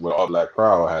comedian with all black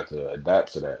crowd had to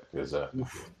adapt to that because.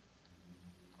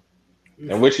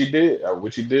 And which he did. I'm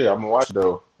gonna watch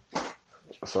though,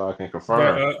 so I can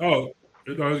confirm.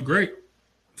 It was great. I'm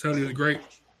telling you, it was great.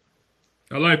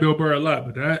 I like Bill Burr a lot,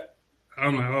 but that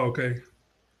I'm like, okay,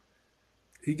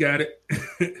 he got it.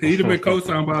 He'd have been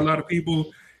co-signed by a lot of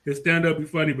people. His stand-up be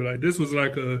funny, but like this was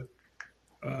like a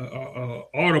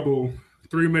audible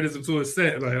 3 minutes into his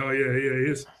set. Like, oh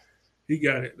yeah, he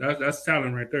got it. That's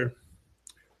talent right there.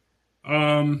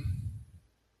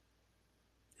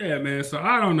 Yeah, man. So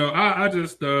I don't know. I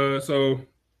just so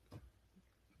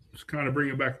just kind of bring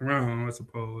it back around, I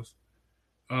suppose.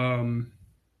 I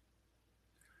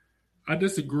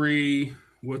disagree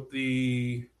with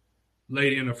the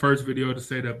lady in the first video to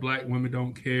say that black women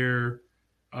don't care.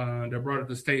 That brought up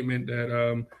the statement that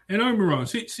and don't get me wrong,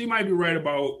 she might be right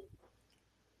about.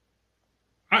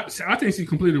 I think she's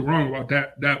completely wrong about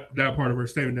that part of her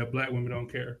statement that black women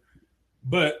don't care,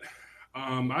 but.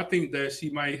 I think that she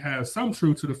might have some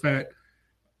truth to the fact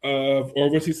of, or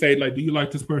what she say, like, do you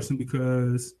like this person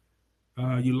because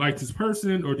you like this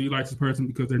person, or do you like this person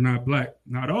because they're not black?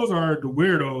 Now, those are the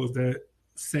weirdos that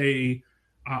say,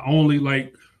 I only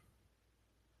like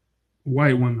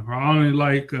white women, or I only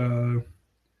like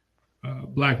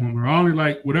black women, or I only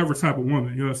like whatever type of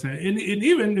woman, you know what I'm saying? And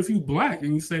even if you black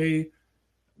and you say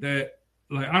that,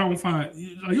 like,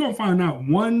 you don't find not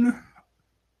one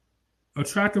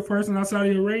attractive person outside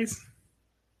of your race?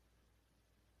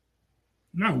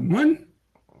 Not one?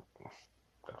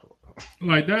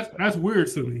 Like that's weird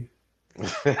to me. You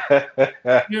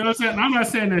know what I'm saying? I'm not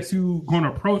saying that you gonna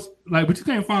approach but you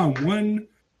can't find one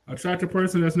attractive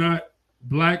person that's not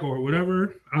black or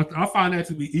whatever. I find that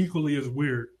to be equally as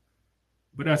weird.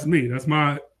 But that's me. That's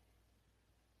my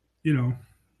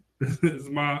it's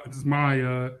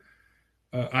my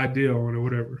ideal on it or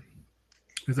whatever.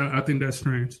 Because I think that's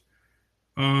strange.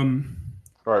 Right.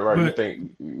 But,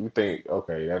 you think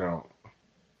okay,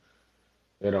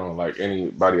 they don't like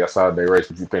anybody outside their race,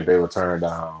 but you think they would turn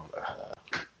down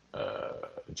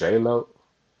J-Lo?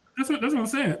 That's what I'm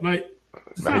saying. Like,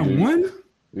 it's not one.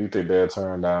 Do you think they'll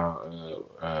turn down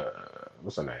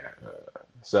what's her name?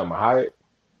 Selma Hayek?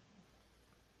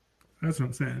 That's what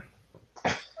I'm saying.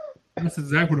 That's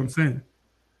exactly what I'm saying.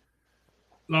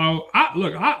 Now,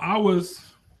 I was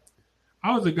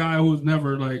a guy who was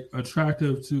never like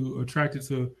attracted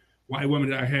to white women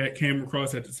that I came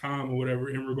across at the time or whatever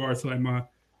in regards to like my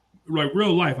like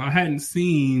real life. I hadn't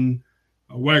seen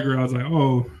a white girl. I was like,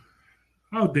 oh,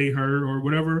 I'll date her or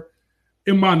whatever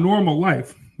in my normal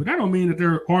life. But that don't mean that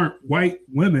there aren't white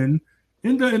women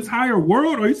in the entire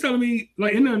world. Are you telling me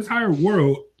like in the entire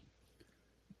world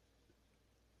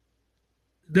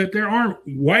that there aren't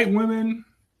white women,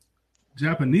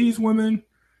 Japanese women,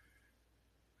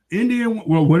 Indian,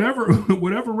 well, whatever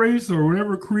race or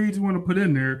whatever creed you want to put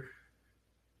in there,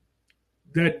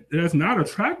 that's not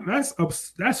attractive.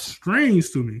 That's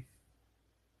strange to me.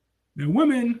 And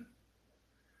women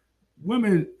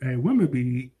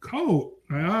be cold.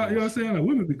 Like, you know what I'm saying? Like,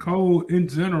 women be cold in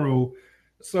general.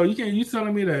 So you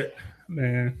telling me that,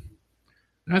 man?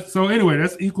 That's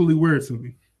equally weird to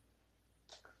me.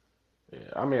 Yeah,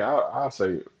 I mean, I'll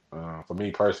say for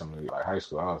me personally, like high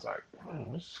school, I was like,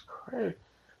 this is crazy.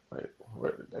 Like,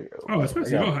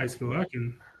 especially your high school, I was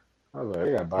like,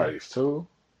 they got bodies too.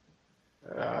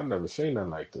 I've never seen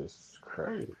nothing like this. It's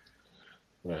crazy.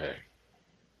 Man.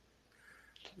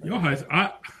 Your high school,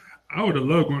 I would have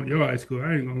loved going to your high school.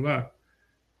 I ain't gonna lie.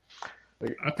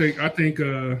 Like, I think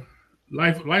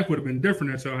life would have been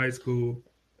different at your high school.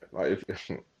 Like,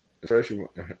 especially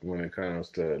when it comes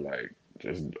to like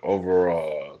just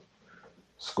overall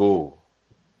school,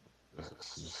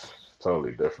 it's just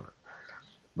totally different.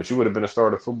 But you would have been a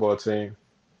starter football team.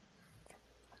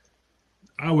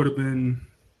 I would have been.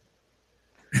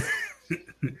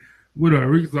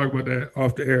 Whatever, we can talk about that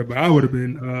off the air, but I would have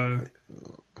been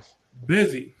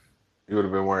busy. You would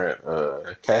have been wearing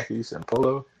khakis and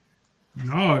polo.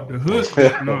 No, the hood.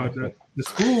 The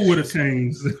school would have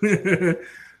changed. The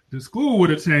school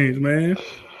would have changed, man.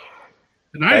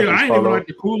 And I ain't even like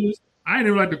the coolest. I ain't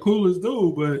even like the coolest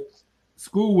dude, but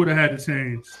school would have had to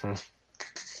change.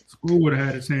 School would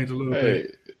have had to change a little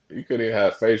bit. You couldn't even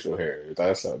have facial hair.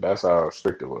 That's how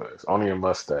strict it was. Only a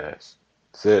mustache.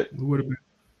 That's it. It would have been.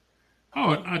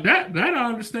 Oh, that I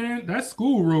understand. That's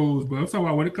school rules, but I'm talking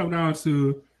about when it comes down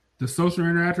to the social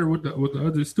interaction with the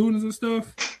other students and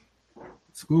stuff.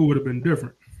 School would have been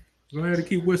different. Go ahead and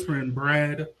keep whispering,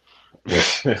 Brad.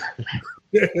 Look,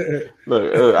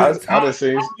 I done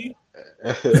seen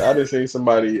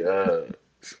somebody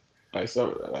like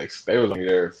they was only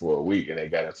there for a week and they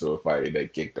got into a fight and they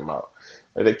kicked them out.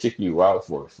 Like, they kick you out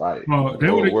for a fight. Oh,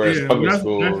 whereas public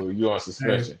school, you on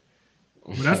suspension.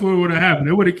 Well, that's what would have happened.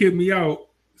 They would have kicked me out.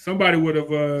 Somebody would have.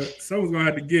 Someone's gonna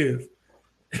have to give.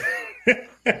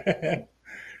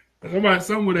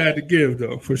 Someone would have had to give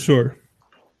though, for sure.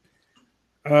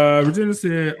 Regina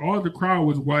said all the crowd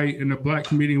was white and the black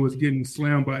comedian was getting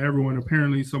slammed by everyone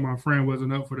apparently, so my friend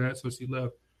wasn't up for that, so she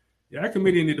left. Yeah, that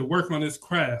comedian need to work on his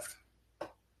craft.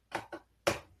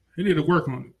 He need to work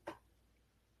on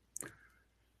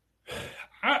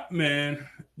it. Man,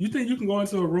 you think you can go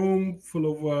into a room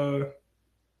full of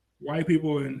white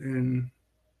people and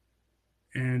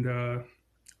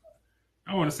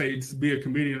I want to say just be a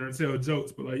comedian or tell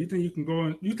jokes, but like you think you can go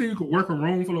in, you think you could work a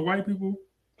room full of white people?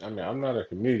 I mean, I'm not a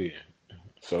comedian,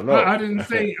 so no. I didn't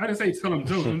say tell them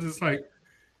jokes. I'm just like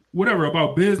whatever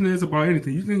about business, about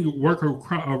anything. You think you could work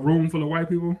a room full of white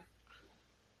people?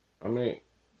 I mean,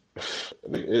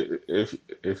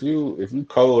 if you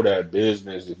code at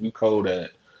business, if you code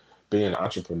at being an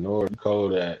entrepreneur, if you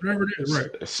code at whatever it is,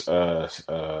 right?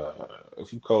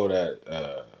 If you code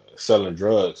at selling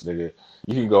drugs, nigga,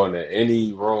 you can go into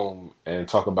any room and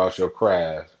talk about your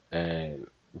craft and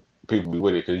people be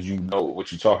with it because you know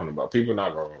what you're talking about. People are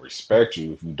not going to respect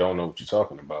you if you don't know what you're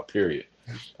talking about, period.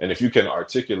 And if you can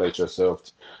articulate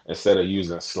yourself instead of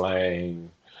using slang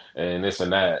and this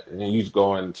and that, and then you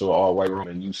go into an all-white room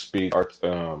and you speak, what's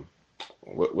the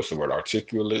word?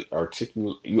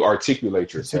 You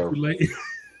articulate yourself.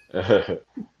 Then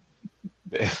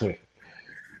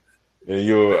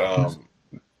you'll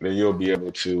be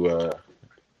able to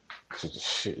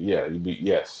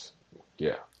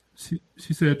yeah.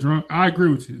 She said drunk. I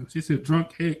agree with you. She said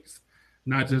drunk Hicks,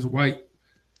 not just white.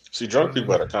 See, drunk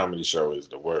people at a comedy show is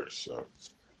the worst. So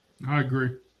I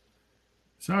agree.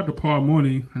 Shout out to Paul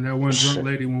Mooney and that one drunk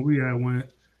lady when we had went.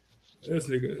 This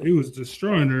nigga, he was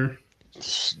destroying her.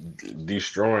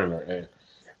 And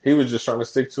he was just trying to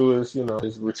stick to his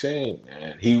routine.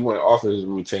 And he went off of his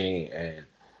routine and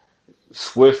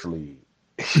swiftly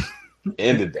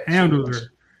ended that. Handled her.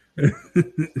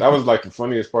 That was like the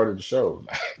funniest part of the show.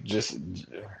 just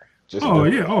oh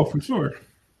yeah, oh for sure.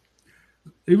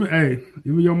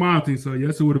 Even your mom thinks so.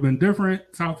 Yes, it would have been different.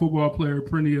 Top football player,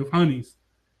 plenty of honeys.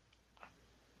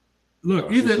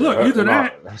 Look, either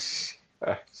that. It's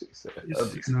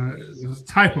a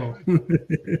typo.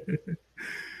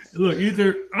 Look,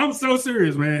 either I'm so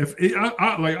serious, man.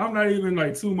 I'm not even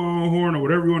like to my own horn or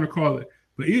whatever you want to call it,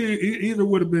 but either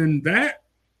would have been that,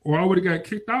 or I would have got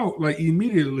kicked out like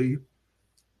immediately.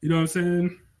 You know what I'm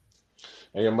saying?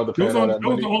 And your mother paid all that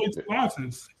money. Those are the only two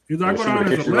options. Is I go down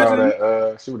as a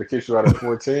legend? She would have kicked you out at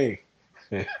 14.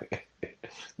 Made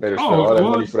her spend all that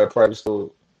money for that private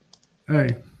school. Hey,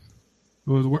 it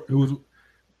was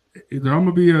either I'm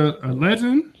gonna be a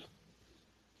legend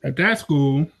at that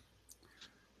school,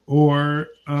 or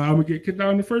I'm gonna get kicked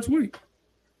out in the first week.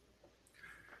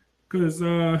 Because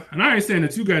and I ain't saying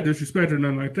that you got disrespected or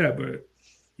nothing like that, but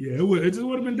yeah, it just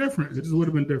would have been different. It just would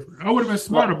have been different. I would have been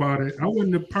smart about it. I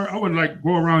wouldn't like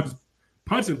go around just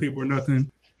punching people or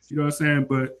nothing. You know what I'm saying?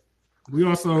 But we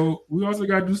also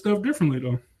got to do stuff differently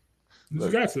though. We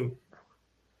just got to.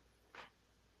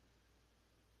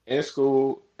 In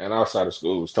school and outside of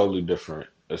school was totally different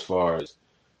as far as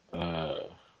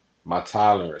my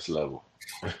tolerance level.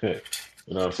 You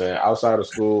know what I'm saying? Outside of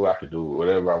school, I could do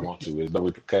whatever I want to. There's no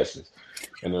repercussions.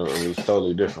 And it was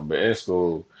totally different. But in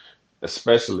school,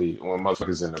 especially when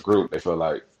motherfuckers in the group, they feel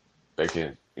like they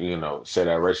can, share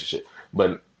that relationship.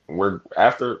 But we're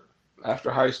after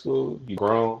high school, you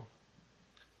grown,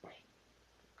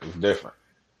 it's different.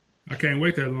 I can't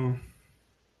wait that long.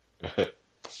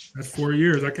 That's 4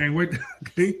 years. I can't wait.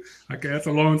 That's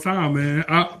a long time, man.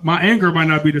 My anger might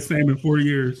not be the same in 4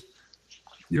 years.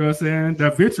 You know what I'm saying?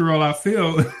 That vitriol I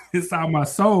feel inside my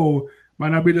soul might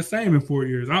not be the same in 4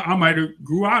 years. I might have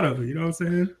grew out of it. You know what I'm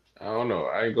saying? I don't know.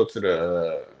 I ain't go to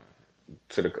the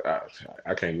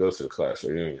I can't go to the class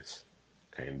reunions.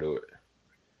 Can't do it.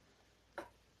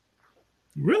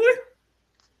 Really?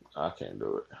 I can't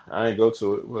do it. I ain't go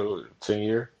to it. What was it, 10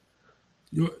 year?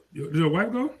 Did your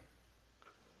wife go?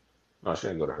 No, she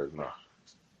didn't go to hers. No.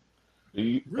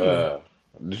 Really?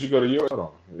 Did you go to yours? Hold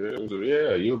on.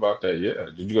 Yeah, you about that? Yeah.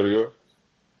 Did you go to yours?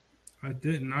 I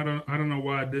didn't. I don't know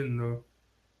why I didn't though.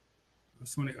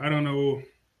 That's funny. I don't know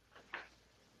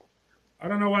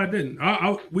why I didn't.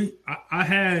 I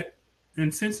had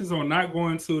intentions on not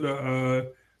going to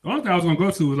the only thing I was gonna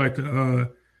go to was like the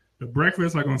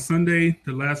breakfast, like on Sunday,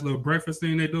 the last little breakfast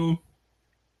thing they do,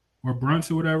 or brunch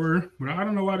or whatever. But I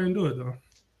don't know why I didn't do it though.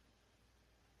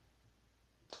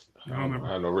 I don't remember.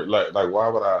 I know, like why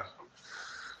would I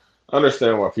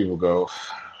understand why people go,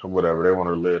 or whatever, they want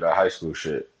to live that high school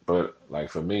shit. But like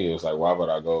for me, it's like, why would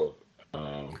I go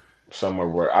somewhere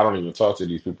where I don't even talk to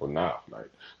these people now? Like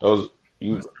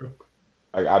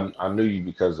I knew you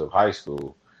because of high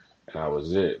school, and I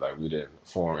was it. Like we didn't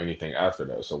form anything after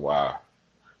that. So why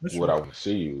would I want to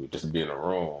see you? Just to be in a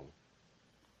room,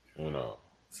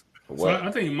 So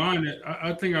I think mine.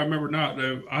 I think I remember now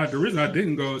that the reason I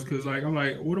didn't go is because I'm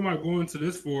like, what am I going to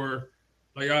this for?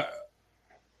 Like I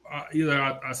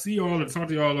see y'all and talk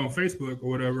to y'all on Facebook or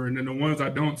whatever, and then the ones I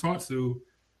don't talk to,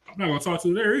 I'm not gonna talk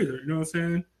to there either. You know what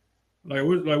I'm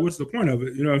saying? What's the point of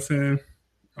it? You know what I'm saying?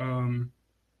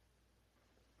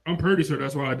 I'm pretty sure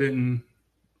that's why I didn't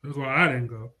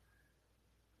go.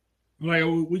 Like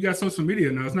we got social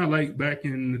media now. It's not like back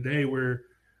in the day where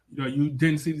you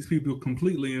didn't see these people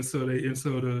completely until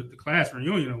the class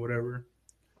reunion or whatever.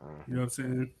 You know what I'm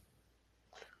saying?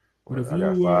 But if I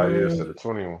got 5 years to the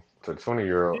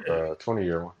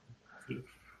 20-year one.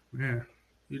 Man,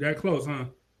 you that close, huh?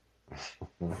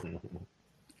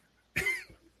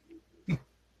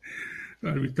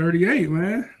 Got to be 38,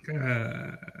 man.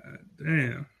 God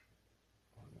damn.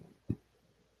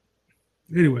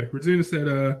 Anyway, Regina said,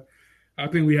 I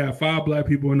think we have 5 black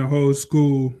people in the whole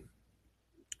school.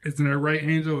 Isn't that right,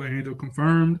 Angel? Angel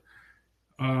confirmed.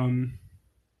 Are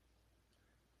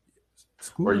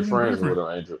you friends with them,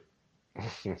 Angel?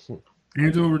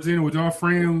 Angel, Regina, would y'all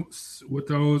friends with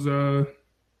those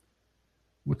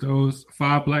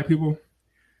 5 black people?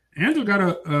 Angel got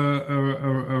a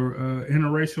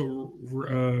interracial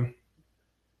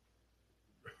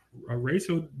a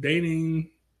racial dating,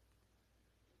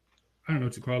 I don't know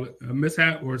what you call it, a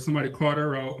mishap, or somebody caught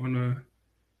her out on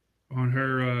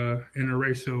her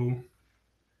interracial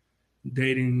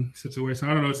dating situation.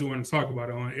 I don't know if you want to talk about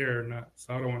it on air or not,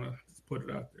 so I don't want to put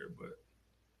it out there, but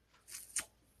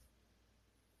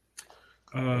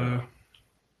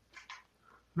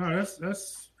no, that's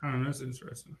I don't know, that's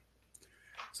interesting.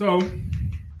 So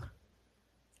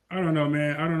I don't know,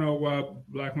 man. I don't know why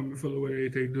black women feel the way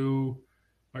they do.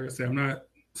 Like I said, I'm not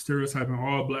stereotyping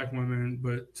all black women,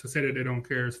 but to say that they don't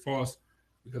care is false,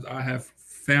 because I have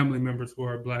family members who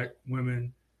are black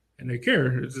women, and they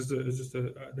care. It's just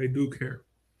they do care.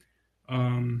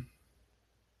 I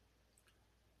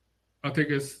think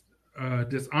it's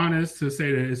dishonest to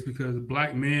say that it's because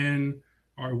black men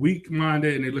are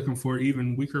weak-minded and they're looking for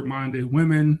even weaker-minded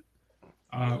women.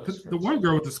 The one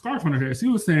girl with the scarf on her head, she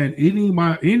was saying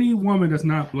any woman that's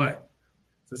not black.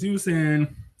 So she was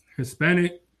saying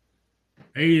Hispanic,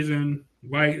 Asian,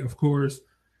 white, of course.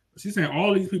 She's saying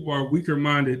all these people are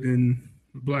weaker-minded than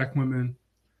black women.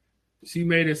 She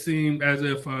made it seem as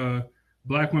if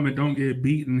black women don't get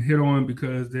beaten, hit on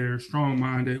because they're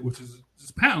strong-minded, which is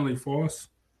just patently false.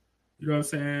 You know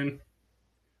what I'm saying?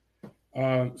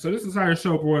 So this entire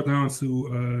show boils down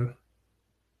to,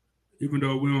 even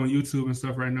though we're on YouTube and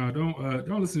stuff right now,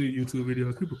 don't listen to YouTube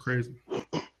videos. People crazy.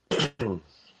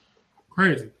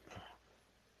 Crazy.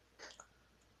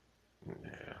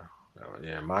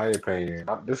 Yeah, in my opinion,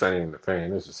 this ain't an opinion,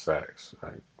 this is facts.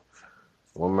 Like,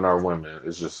 women are women.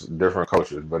 It's just different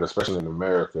cultures, but especially in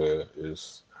America,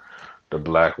 is the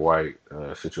black-white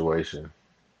situation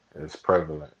is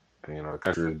prevalent. You know, the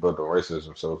country is built on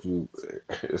racism, so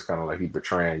it's kind of like you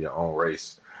betraying your own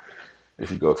race if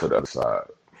you go to the other side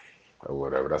or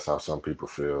whatever. That's how some people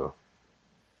feel.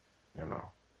 You know,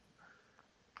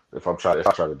 if I try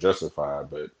to justify it,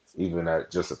 but even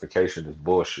that justification is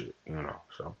bullshit. You know,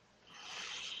 so.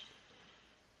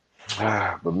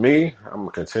 But me, I'm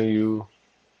gonna continue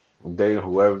dating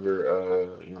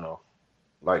whoever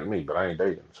like me, but I ain't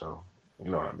dating, so you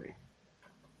know what I mean.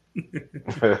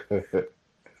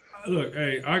 Look,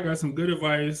 hey, I got some good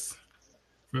advice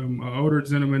from an older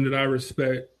gentleman that I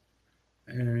respect,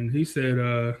 and he said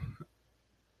it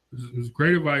was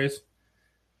great advice.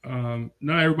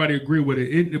 Not everybody agree with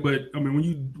it, but I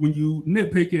mean, when you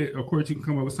nitpick it, of course you can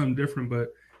come up with something different.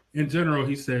 But in general,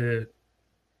 he said,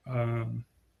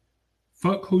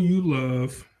 fuck who you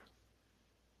love,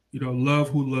 love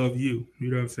who love you. You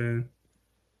know what I'm saying?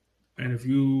 And if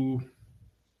you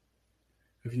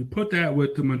put that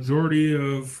with the majority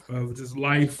of just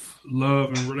life, love,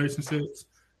 and relationships,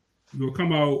 you'll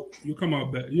come out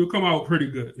better. You'll come out pretty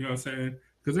good. You know what I'm saying?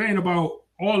 Because it ain't about,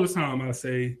 all the time I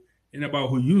say, ain't about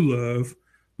who you love.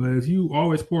 But if you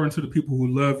always pour into the people who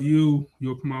love you,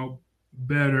 you'll come out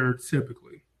better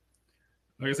typically.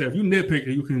 Like I said, if you nitpick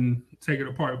it, you can take it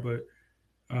apart. But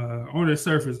on the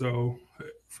surface, though,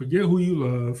 forget who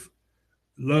you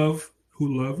love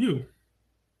who love you.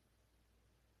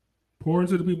 Pour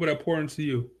into the people that pour into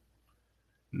you.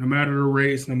 No matter the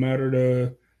race, no matter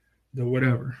the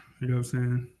whatever. You know what I'm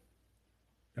saying?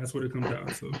 That's what it comes down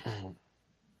to.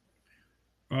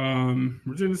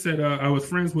 Regina said, I was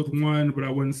friends with one, but I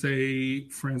wouldn't say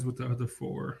friends with the other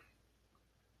four.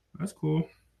 That's cool.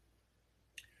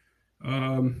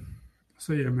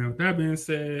 So yeah, man, with that being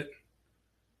said,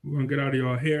 we're going to get out of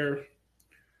y'all hair.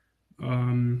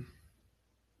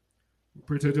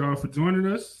 Appreciate y'all for joining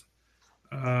us.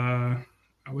 I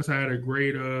wish I had a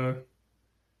great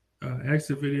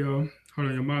exit video. Hold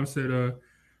on, your mom said,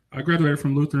 I graduated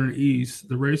from Lutheran East.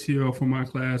 The ratio for my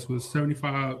class was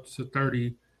 75 to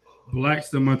 30. Blacks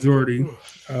the majority.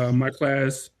 My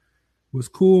class was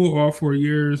cool all 4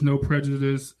 years, no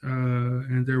prejudice,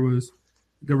 and there were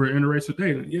interracial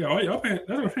dating. Yeah, y'all paying. That's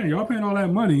what I'm saying. Y'all paying all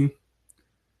that money.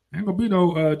 Ain't gonna be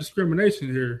no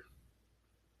discrimination here.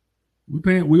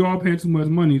 We all paying too much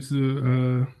money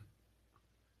to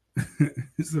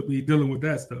be dealing with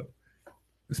that stuff,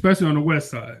 especially on the west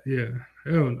side. Yeah,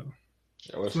 hell no.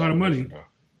 Yeah, it's a lot of money.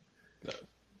 A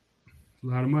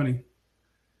lot of money.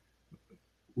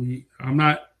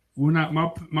 My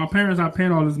parents not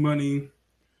paying all this money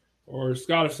or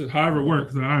scholarships, however it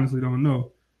works. I honestly don't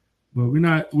know, but we're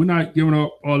not giving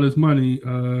up all this money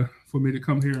for me to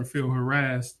come here and feel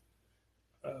harassed.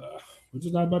 We're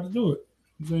just not about to do it.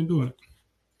 We just ain't doing it.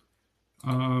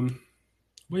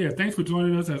 But yeah, thanks for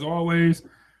joining us as always.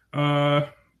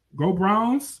 Go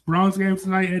Browns! Browns game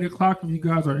tonight, 8:00. If you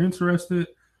guys are interested.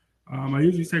 I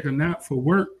usually take a nap for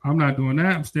work. I'm not doing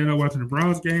that. I'm staying up watching the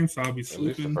Browns game, so I'll be sleeping.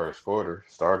 At least the first quarter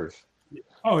starters.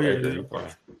 Oh yeah,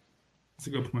 that's a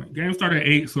good point. Game started at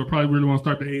 8, so probably really want to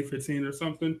start at 8:15 or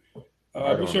something.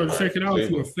 Be sure to check it out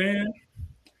if you're a fan.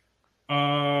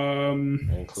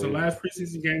 It's the last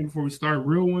preseason game before we start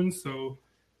real ones, so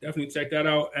definitely check that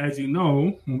out. As you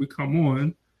know, when we come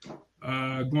on,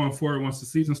 going forward, once the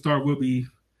season starts, we'll be,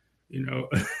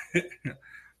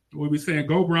 we'll be saying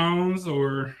go Browns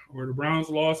or the Browns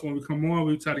lost when we come on.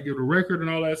 We try to give a record and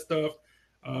all that stuff.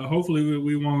 Hopefully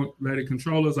we won't let it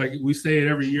control us. Like we say it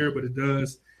every year, but it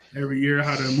does every year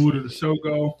how the mood of the show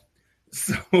go.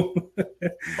 So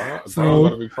Browns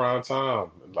gonna be prime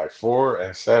time, like 4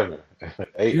 and 7,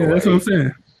 8. Yeah, that's what I'm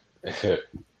saying.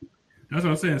 That's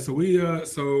what I'm saying. So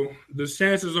so the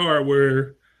chances are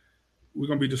we're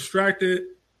gonna be distracted.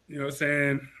 You know what I'm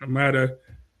saying? I'm at to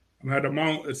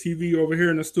mount a TV over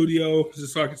here in the studio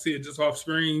just so I can see it just off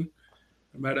screen.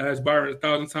 I'm at to ask Byron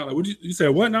 1,000 times. Like, you said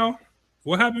what now?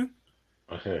 What happened?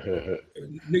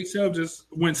 Nick Chubb just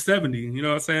went 70. You know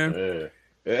what I'm saying? Yeah.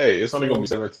 Hey, it's only gonna be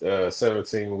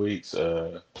 17 weeks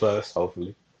plus,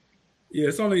 hopefully. Yeah,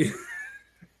 it's only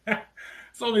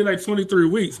like 23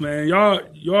 weeks, man.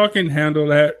 Y'all can handle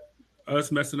that.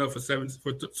 Us messing up for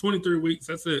 23 weeks.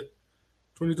 That's it.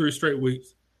 23 straight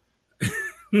weeks.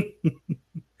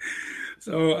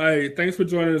 So, hey, thanks for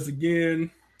joining us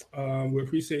again. We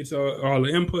appreciate all the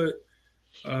input,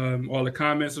 all the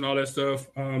comments, and all that stuff.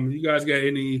 You guys got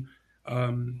any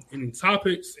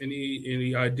topics,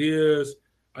 any ideas?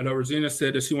 I know Regina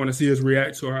said that she want to see us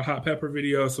react to our hot pepper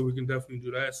video, so we can definitely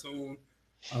do that soon.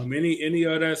 Any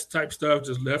of that type stuff,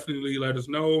 just definitely let us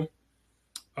know.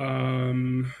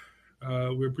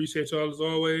 We appreciate y'all as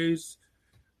always.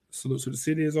 Salute to the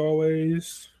city as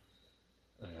always.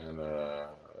 And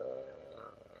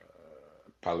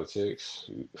politics,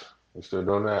 we still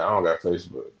doing that? I don't got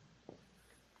Facebook.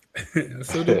 I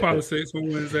still do politics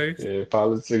on Wednesdays. Yeah,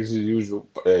 politics as usual.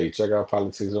 Hey, check out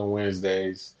politics on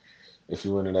Wednesdays if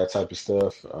you're into that type of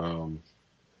stuff.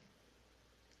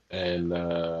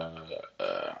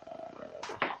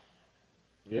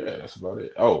 Yeah, that's about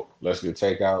it. Oh, Let's Get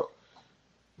Takeout.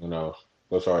 You know,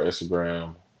 go to our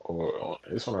Instagram or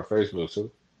it's on our Facebook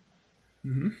too.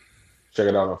 Mm-hmm. Check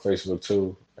it out on Facebook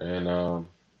too, and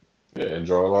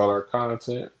enjoy all our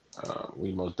content.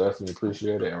 We most definitely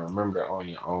appreciate it, and remember to own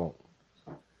your own.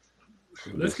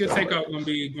 Let's Get Takeout going to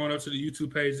be going up to the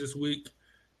YouTube page this week,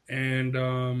 and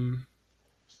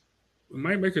we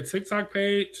might make a TikTok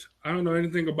page. I don't know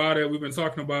anything about it. We've been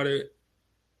talking about it.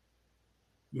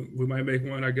 We might make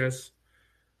one, I guess,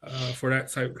 for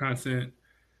that type of content.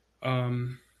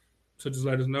 So just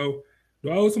let us know. Do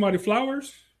I owe somebody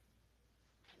flowers?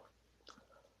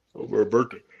 Over her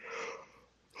birthday.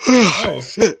 Oh,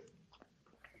 shit.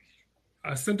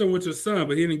 I sent them with your son,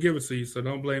 but he didn't give it to you, so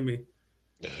don't blame me.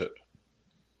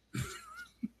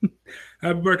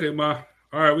 Happy birthday, Ma.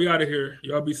 All right, we out of here.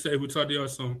 Y'all be safe. We'll talk to y'all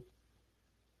soon.